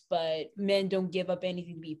mothers, but men don't give up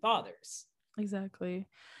anything to be fathers. Exactly.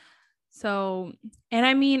 So, and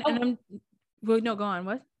I mean, well, no, go on.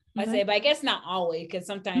 What? I say, but I guess not always, because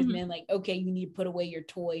sometimes men like, okay, you need to put away your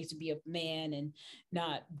toys to be a man and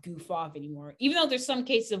not goof off anymore. Even though there's some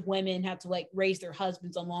cases of women have to like raise their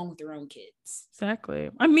husbands along with their own kids. Exactly.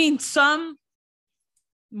 I mean, some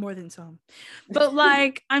more than some, but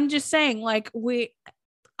like, I'm just saying, like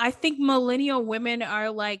I think millennial women are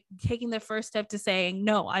like taking the first step to saying,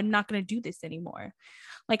 no, I'm not going to do this anymore.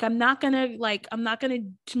 Like, I'm not going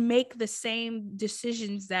to make the same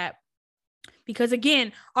decisions that, because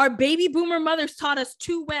again, our baby boomer mothers taught us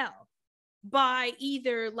too well by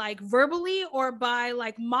either like verbally or by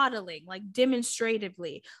like modeling, like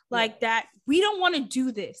demonstratively, like that we don't want to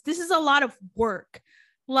do this. This is a lot of work.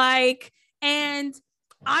 Like, and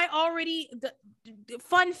I already, the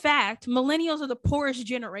fun fact, millennials are the poorest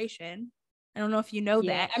generation. I don't know if you know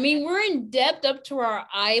that. I mean, we're in debt up to our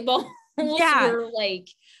eyeballs. Yeah. We're like,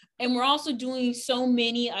 and we're also doing so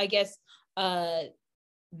many, I guess,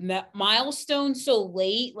 milestones so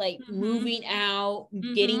late, like moving out,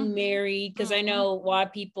 getting married, because I know a lot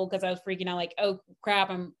of people, because I was freaking out like, oh crap,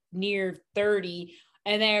 I'm near 30,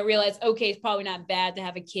 and then I realized, okay, it's probably not bad to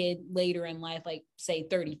have a kid later in life, like say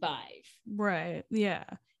 35. Right. Yeah,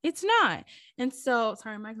 it's not. And so,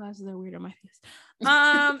 sorry, my glasses are weird on my face.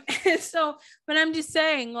 And so, but I'm just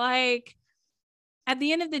saying, like, at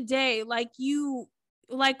the end of the day, like we're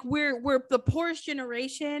the poorest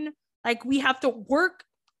generation. Like, we have to work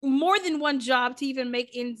more than one job to even make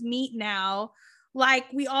ends meet now. Like,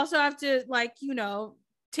 we also have to, like, you know,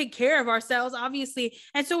 take care of ourselves, obviously.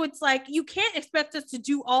 And so it's like, you can't expect us to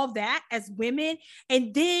do all that as women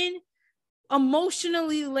and then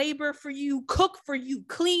emotionally labor for you, cook for you,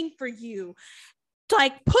 clean for you, to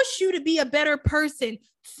like push you to be a better person,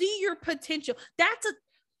 see your potential. That's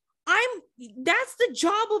the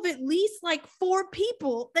job of at least like 4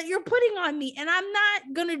 people that you're putting on me, and I'm not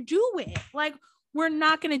gonna do it. Like, we're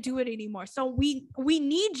not going to do it anymore. So we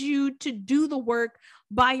need you to do the work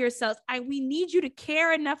by yourself. We need you to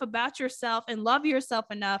care enough about yourself and love yourself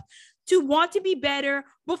enough to want to be better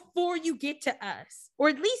before you get to us, or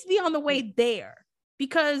at least be on the way there,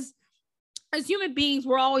 because as human beings,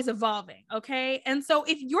 we're always evolving. Okay. And so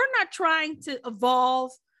if you're not trying to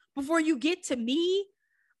evolve before you get to me,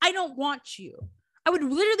 I don't want you. I would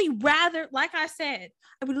literally rather, like I said,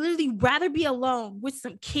 be alone with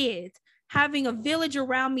some kids, having a village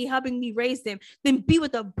around me, helping me raise them, than be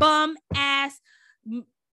with a bum ass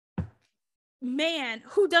man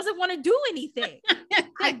who doesn't want to do anything.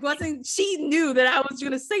 She knew that I was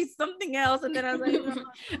going to say something else. And then I was like,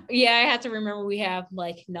 oh. Yeah, I have to remember we have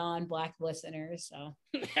like non-Black listeners. So,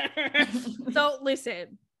 so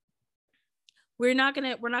listen, we're not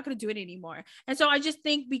going to do it anymore. And so I just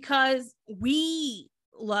think, because we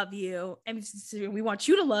love you and we want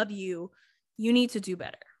you to love you, you need to do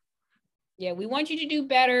better. Yeah, we want you to do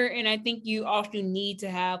better. And I think you also need to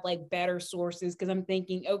have like better sources, because I'm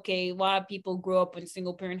thinking, okay, a lot of people grow up in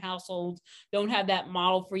single parent households, don't have that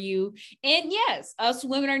model for you. And yes, us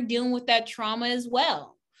women are dealing with that trauma as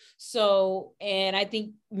well. So, and I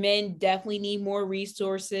think men definitely need more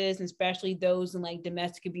resources, especially those in like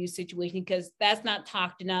domestic abuse situations, because that's not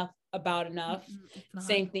talked about enough.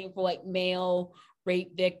 Same thing for like male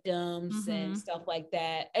rape victims and stuff like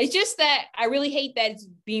that. It's just that I really hate that it's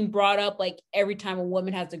being brought up like every time a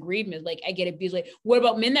woman has a grievance. Like, I get abused, like, what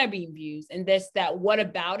about men that are being abused? And that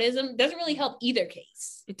whataboutism doesn't really help either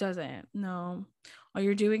case. It doesn't. No. All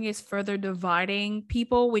you're doing is further dividing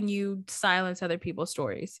people when you silence other people's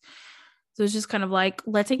stories. So it's just kind of like,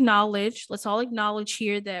 let's all acknowledge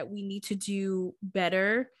here that we need to do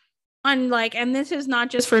better. Unlike, and this is not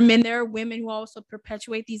just for men, there are women who also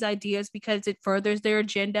perpetuate these ideas because it furthers their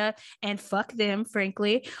agenda, and fuck them,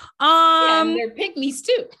 frankly. Yeah, and they're pick-me's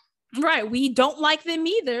too. Right. We don't like them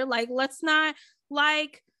either. Like, let's not,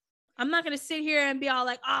 like, I'm not going to sit here and be all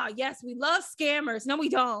like, yes, we love scammers. No, we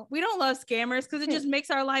don't. We don't love scammers, because it just makes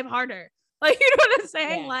our life harder. Like, you know what I'm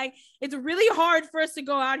saying? Yeah. Like, it's really hard for us to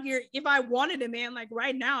go out here. If I wanted a man, like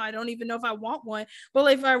right now, I don't even know if I want one.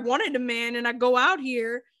 But if I wanted a man and I go out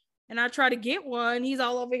here and I try to get one, he's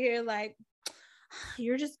all over here like,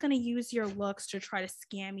 you're just going to use your looks to try to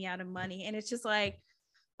scam me out of money. And it's just like,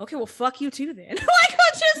 okay, well, fuck you too then. Like,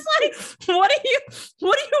 I'm just like, what do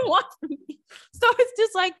you want from me? So it's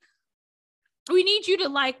just like, we need you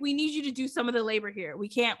to do some of the labor here. We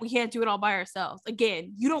can't do it all by ourselves.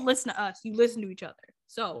 Again, you don't listen to us, you listen to each other.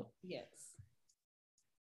 So yes.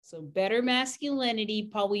 So better masculinity,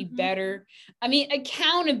 probably better. I mean,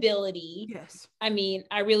 accountability. Yes. I mean,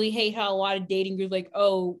 I really hate how a lot of dating groups like,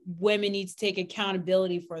 oh, women need to take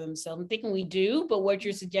accountability for themselves. I'm thinking we do, but what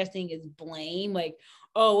you're suggesting is blame. Like,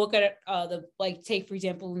 oh, look at take, for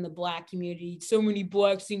example, in the Black community, so many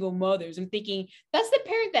Black single mothers. I'm thinking that's the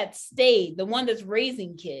parent that stayed, the one that's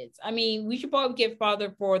raising kids. I mean, we should probably give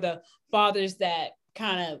father for the fathers that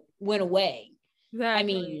kind of went away. Exactly. I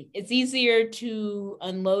mean, it's easier to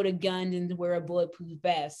unload a gun than to wear a bulletproof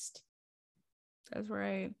vest. That's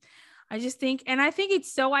right. I just think, and I think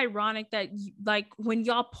it's so ironic that like when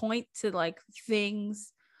y'all point to like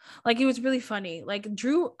things, like it was really funny. Like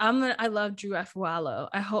Drew, I love Drew Afualo.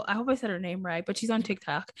 I hope I said her name right, but she's on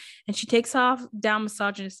TikTok and she takes off down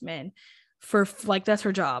misogynist men for like, that's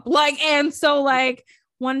her job. Like, and so like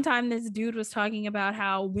one time this dude was talking about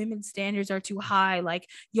how women's standards are too high. Like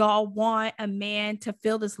y'all want a man to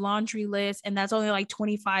fill this laundry list and that's only like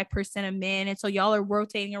 25% of men. And so y'all are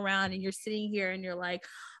rotating around and you're sitting here and you're like,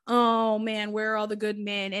 oh man, where are all the good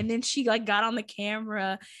men? And then she like got on the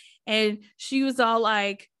camera and she was all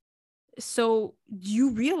like, so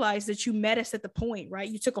you realize that you met us at the point, right?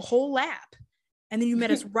 You took a whole lap and then you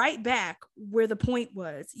met us right back where the point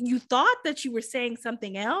was. You thought that you were saying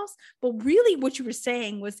something else, but really what you were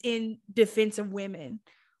saying was in defense of women.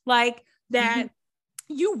 Like that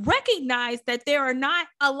you recognize that there are not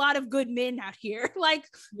a lot of good men out here, like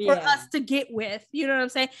for us to get with, you know what I'm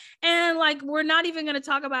saying? And like, we're not even going to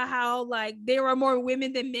talk about how like there are more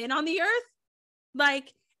women than men on the earth.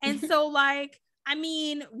 Like, and so like, I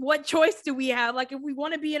mean, what choice do we have? Like, if we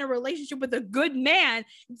want to be in a relationship with a good man,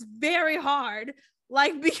 it's very hard.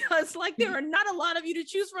 Like, because like there are not a lot of you to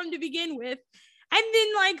choose from to begin with. And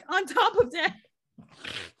then like on top of that,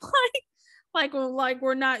 like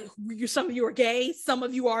we're not, some of you are gay, some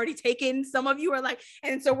of you are already taken, some of you are like,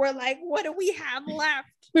 and so we're like, what do we have left?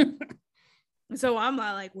 So I'm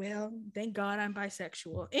like, well, thank God I'm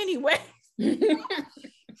bisexual. Anyway.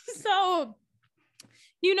 So,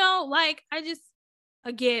 you know, like I just,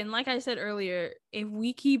 again, like I said earlier, if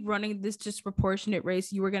we keep running this disproportionate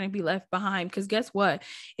race, you are going to be left behind. Because guess what?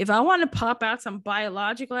 If I want to pop out some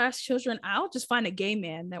biological ass children, I'll just find a gay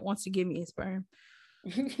man that wants to give me his sperm.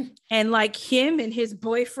 And like him and his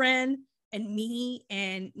boyfriend and me,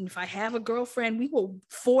 and if I have a girlfriend, we will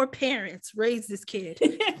 4 parents raise this kid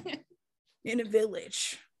in a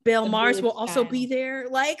village. Belle Mars will also be there.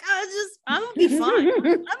 Like, I'm gonna be fine. I'm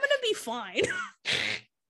gonna be fine.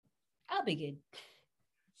 I'll be good.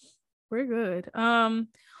 We're good.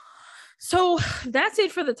 So that's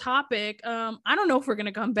it for the topic. I don't know if we're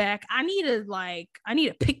gonna come back. I need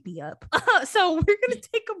a pick me up. So we're gonna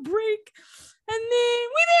take a break, and then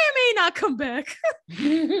we may or may not come back.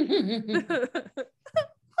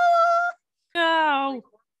 Oh.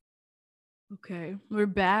 Okay, we're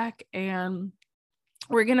back, and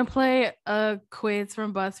we're gonna play a quiz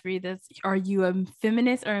from BuzzFeed. That's, are you a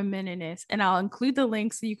feminist or a meninist? And I'll include the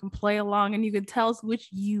link so you can play along and you can tell us which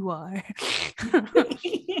you are.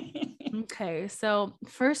 Okay, so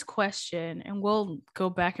first question, and we'll go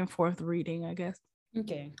back and forth reading, I guess.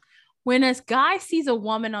 Okay. When a guy sees a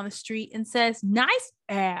woman on the street and says, "Nice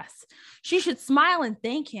ass," she should smile and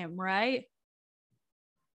thank him, right?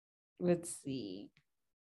 Let's see.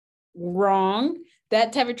 Wrong.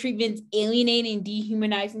 That type of treatment is alienating and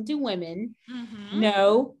dehumanizing to women.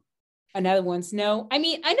 No. Another one's no. I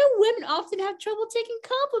mean, I know women often have trouble taking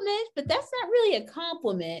compliments, but that's not really a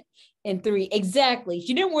compliment. And 3, exactly.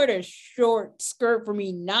 She didn't wear a short skirt for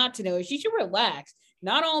me not to know. She should relax.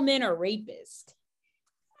 Not all men are rapists.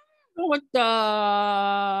 With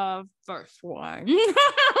the first one.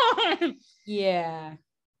 Yeah.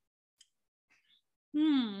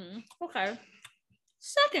 Okay.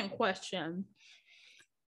 Second question.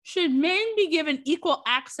 Should men be given equal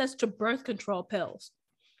access to birth control pills?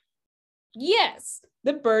 Yes.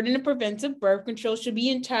 The burden of preventive birth control should be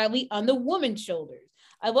entirely on the woman's shoulders.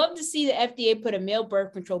 I'd love to see the FDA put a male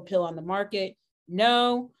birth control pill on the market.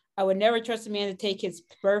 No. I would never trust a man to take his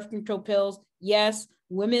birth control pills. Yes.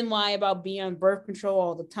 Women lie about being on birth control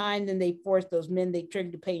all the time. Then they force those men they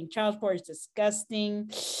trigger to paying child support. It's disgusting.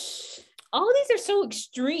 All of these are so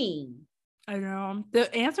extreme. I know.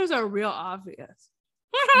 The answers are real obvious.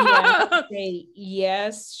 Yeah, say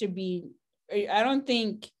yes should be. I don't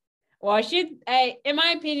think. Well, in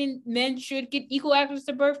my opinion, men should get equal access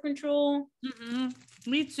to birth control.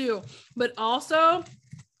 Me too. But also,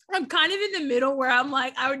 I'm kind of in the middle where I'm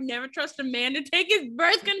like, I would never trust a man to take his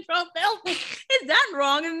birth control pill. Is that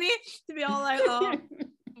wrong in me to be all like, oh,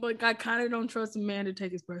 but I kind of don't trust a man to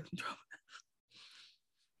take his birth control.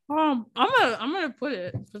 I'm gonna put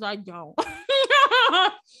it because I don't.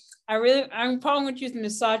 I'm probably gonna choose the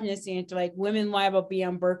misogynist answer, like women lie about being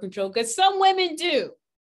on birth control, because some women do.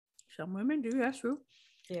 Some women do, that's true.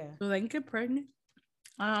 Yeah. So they can get pregnant.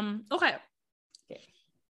 Okay.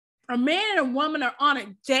 A man and a woman are on a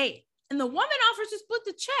date, and the woman offers to split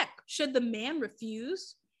the check. Should the man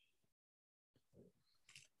refuse?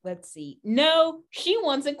 Let's see. No, she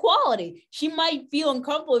wants equality. She might feel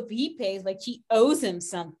uncomfortable if he pays, like she owes him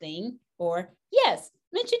something. Or yes,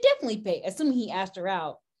 men should definitely pay, assuming he asked her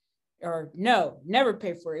out. Or no, never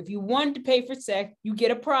pay for it. If you wanted to pay for sex, you get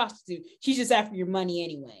a prostitute. She's just after your money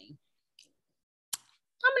anyway.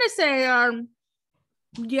 I'm gonna say,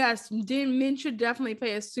 yes, men should definitely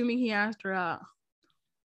pay, assuming he asked her out.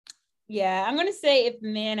 Yeah, I'm gonna say if the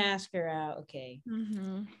man asked her out, okay.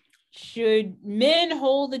 Should men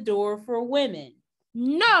hold the door for women?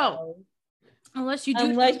 No. Unless you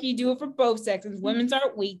do it for both sexes. Women's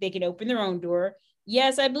aren't weak. They can open their own door.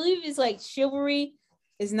 Yes, I believe it's like chivalry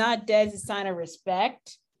is not dead as a sign of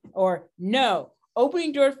respect. Or no,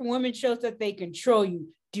 opening doors for women shows that they control you.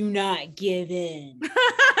 Do not give in.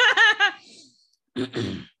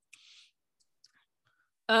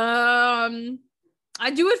 I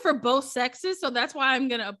do it for both sexes, so that's why I'm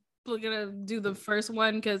gonna do the first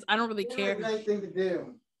one, because I don't really care. It's a nice thing to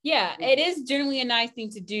do. Yeah, it is generally a nice thing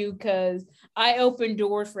to do because I open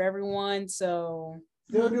doors for everyone. So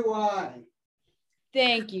do I.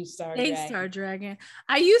 Thank you, Star Dragon. Thanks, Star Dragon.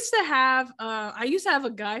 I used to have a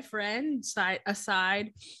guy friend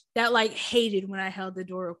aside that like hated when I held the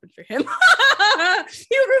door open for him. He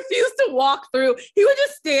would refuse to walk through. He would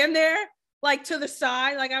just stand there like to the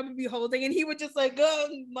side, like I would be holding, and he would just like go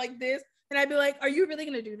like this. And I'd be like, are you really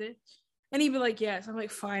gonna do this? And he'd be like, yes. I'm like,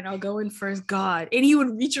 fine, I'll go in first, God. And he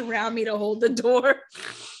would reach around me to hold the door.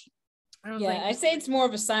 I say it's more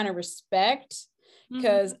of a sign of respect.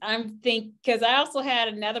 Because because I also had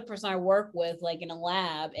another person I work with, like in a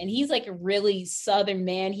lab, and he's like a really Southern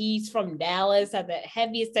man. He's from Dallas, had the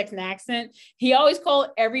heaviest Texan accent. He always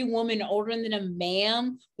called every woman older than him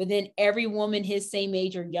ma'am, but then every woman his same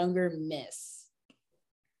age or younger miss.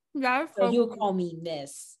 Yeah, so he would call me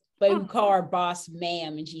miss, but he would call our boss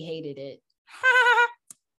ma'am, and she hated it.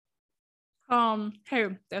 Hey,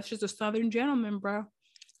 that's just a Southern gentleman, bro.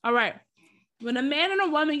 All right, when a man and a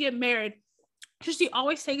woman get married, should she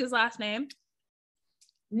always take his last name?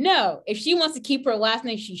 No. If she wants to keep her last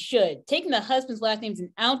name, she should. Taking the husband's last name is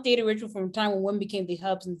an outdated ritual from a time when women became the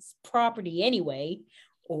husband's property anyway.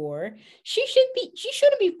 Or she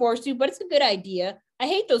shouldn't be forced to, but it's a good idea. I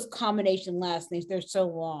hate those combination last names. They're so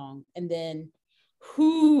long. And then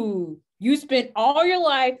you spent all your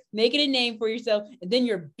life making a name for yourself, and then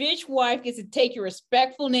your bitch wife gets to take your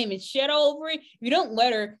respectful name and shit all over it. If you don't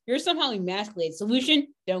let her, you're somehow emasculated. Solution,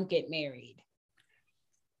 don't get married.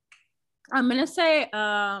 I'm gonna say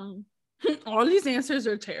all these answers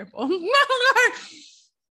are terrible.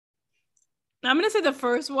 I'm gonna say the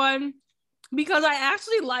first one because I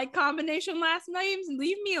actually like combination last names.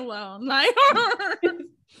 Leave me alone. Like,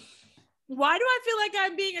 why do I feel like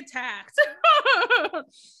I'm being attacked?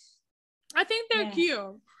 I think they're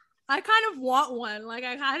cute. I kind of want one. Like,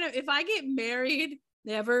 if I get married,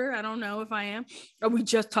 never, I don't know if I am, or we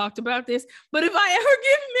just talked about this, but if I ever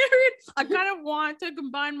get married, I kind of want to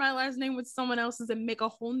combine my last name with someone else's and make a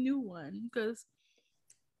whole new one, because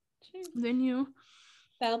then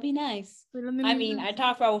that'll be nice. I mean, I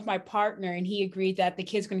talked about it with my partner, and he agreed that the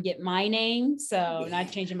kid's going to get my name, so not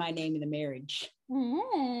changing my name in the marriage.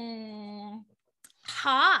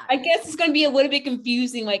 Hot. I guess it's going to be a little bit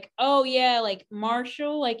confusing, like, oh yeah, like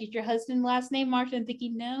Marshall, like is your husband's last name Marshall? I'm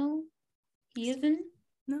thinking, no, he isn't.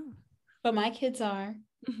 No, but my kids are.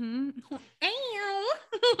 Because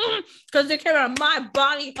they came out of my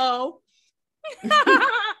body, ho.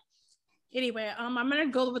 Anyway, I'm gonna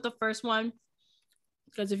go with the first one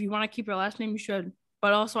because if you want to keep your last name, you should.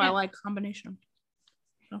 But also, I like combination.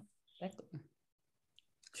 So. Exactly.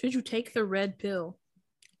 Should you take the red pill?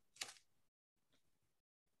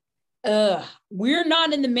 We're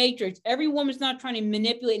not in the Matrix. Every woman's not trying to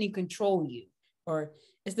manipulate and control you. Or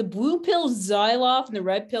Is the blue pill Zoloft and the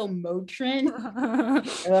red pill Motrin?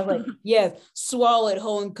 And I was like, yes, swallow it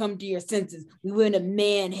whole and come to your senses. We live in a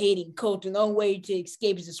man-hating culture. The only way to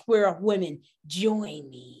escape is to square off women. Join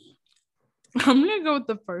me. I'm gonna go with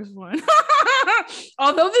the first one.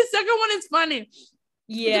 Although the second one is funny.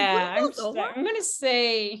 Yeah, I'm gonna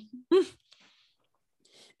say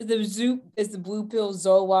is the blue pill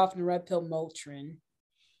Zoloft and the red pill Motrin.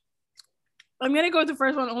 I'm gonna go with the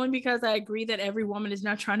first one only because I agree that every woman is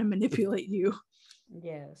not trying to manipulate you.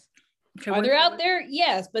 Yes. Okay, are there out there?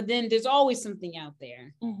 Yes, but then there's always something out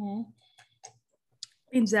there. Mm-hmm.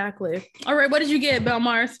 Exactly. All right, what did you get,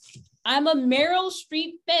 Belmars? I'm a Meryl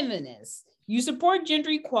Streep feminist. You support gender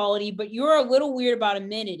equality, but you're a little weird about a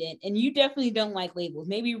minute in, and you definitely don't like labels.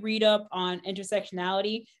 Maybe read up on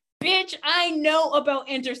intersectionality. Bitch, I know about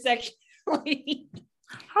intersectionality.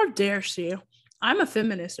 How dare she? I'm a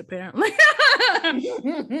feminist, apparently.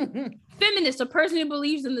 Feminist, a person who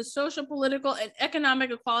believes in the social, political, and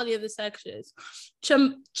economic equality of the sexes.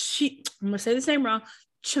 I'm going to say the name wrong.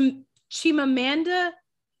 Chimamanda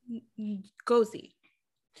Ngozi.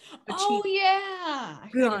 Oh, yeah.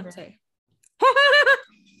 Beyonce.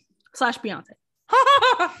 /Beyonce.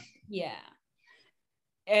 Yeah.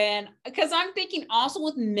 And because I'm thinking also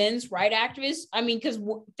with men's right activists, I mean, because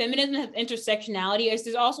feminism has intersectionality,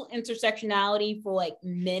 there's also intersectionality for like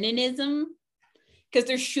meninism, because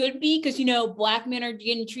there should be, because, you know, Black men are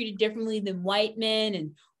getting treated differently than white men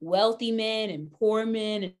and wealthy men and poor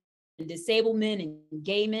men and disabled men and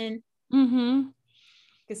gay men. Mm-hmm.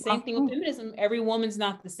 Because same thing with feminism, every woman's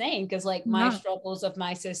not the same, because like my struggles of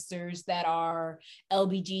my sisters that are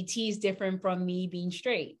LBGT is different from me being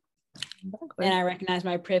straight. Exactly. And I recognize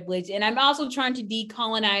my privilege, and I'm also trying to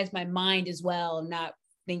decolonize my mind as well and not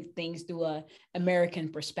think things through a American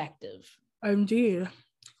perspective. Indeed,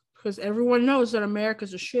 because everyone knows that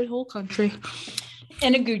America's a shithole country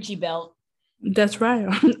and a Gucci belt. That's right,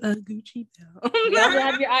 a Gucci belt. You also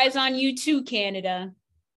have your eyes on you too, Canada.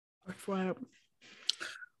 That's right.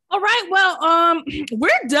 All right, well, we're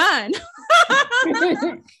done.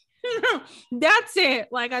 That's it.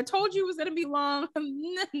 Like I told you it was gonna be long.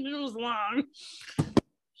 It was long.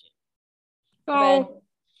 So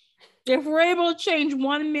if we're able to change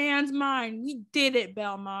one man's mind, we did it,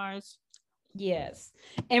 Belmars. Yes.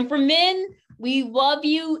 And for men, we love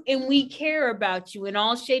you and we care about you in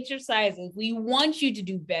all shapes or sizes. We want you to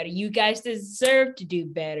do better. You guys deserve to do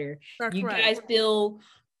better. That's you right. guys build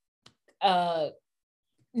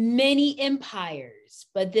many empires,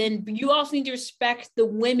 but then you also need to respect the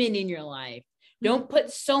women in your life. Don't put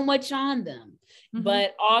so much on them,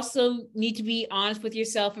 but also need to be honest with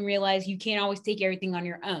yourself and realize you can't always take everything on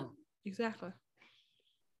your own. Exactly.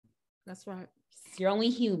 That's right. You're only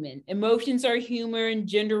human. Emotions are humor, and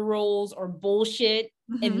gender roles are bullshit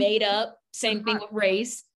and made up. Same thing with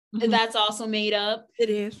race. That's also made up. It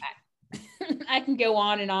is. I can go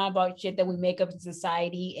on and on about shit that we make up in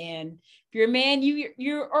society. And if you're a man,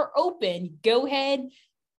 you are open. Go ahead,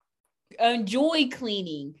 enjoy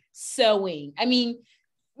cleaning, sewing. I mean,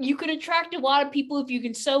 you can attract a lot of people if you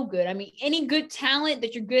can sew good. I mean, any good talent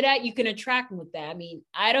that you're good at, you can attract them with that. I mean,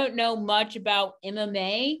 I don't know much about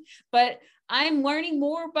MMA, but I'm learning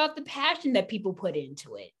more about the passion that people put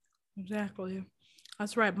into it. Exactly.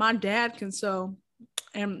 That's right. My dad can sew.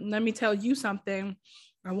 And let me tell you something.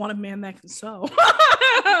 I want a man that can sew.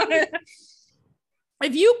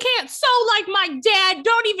 If you can't sew like my dad,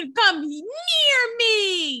 don't even come near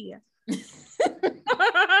me.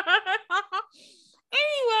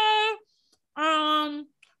 Anyway, I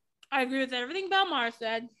agree with everything Belmar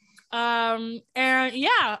said. And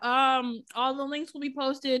yeah, all the links will be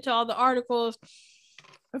posted to all the articles.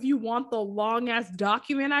 If you want the long ass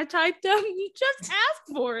document I typed up, you just ask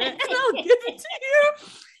for it and I'll give it to you.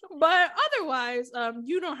 But otherwise,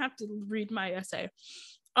 you don't have to read my essay.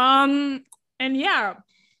 And yeah,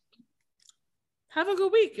 have a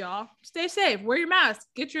good week, y'all. Stay safe. Wear your mask.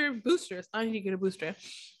 Get your boosters. I need to get a booster.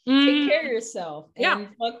 Take care of yourself. Yeah. And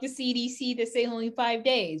fuck the CDC to say only 5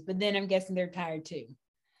 days, but then I'm guessing they're tired too.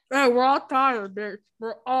 Hey, we're all tired, bitch.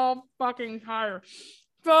 We're all fucking tired.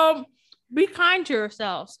 So be kind to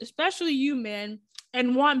yourselves, especially you men,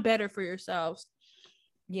 and want better for yourselves.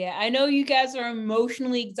 Yeah, I know you guys are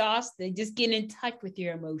emotionally exhausted. Just get in touch with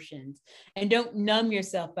your emotions and don't numb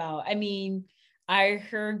yourself out. I mean, I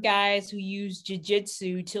heard guys who use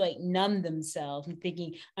jiu-jitsu to like numb themselves and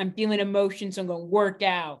thinking, I'm feeling emotions, so I'm going to work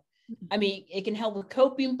out. I mean, it can help with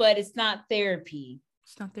coping, but it's not therapy.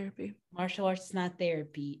 It's not therapy. Martial arts is not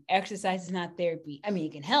therapy. Exercise is not therapy. I mean,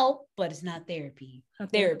 it can help, but it's not therapy.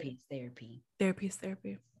 Therapy is therapy. Therapy is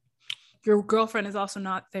therapy. Your girlfriend is also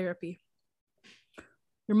not therapy.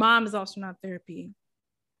 Your mom is also not therapy.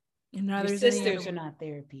 And now Your there's any sisters other are not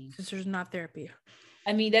therapy. sisters not therapy.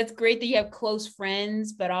 I mean, that's great that you have close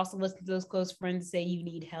friends, but also listen to those close friends say you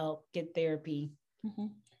need help, get therapy. Mm-hmm.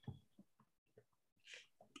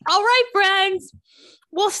 All right, friends.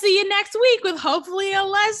 We'll see you next week with hopefully a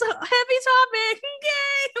less heavy topic.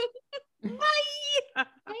 Yay!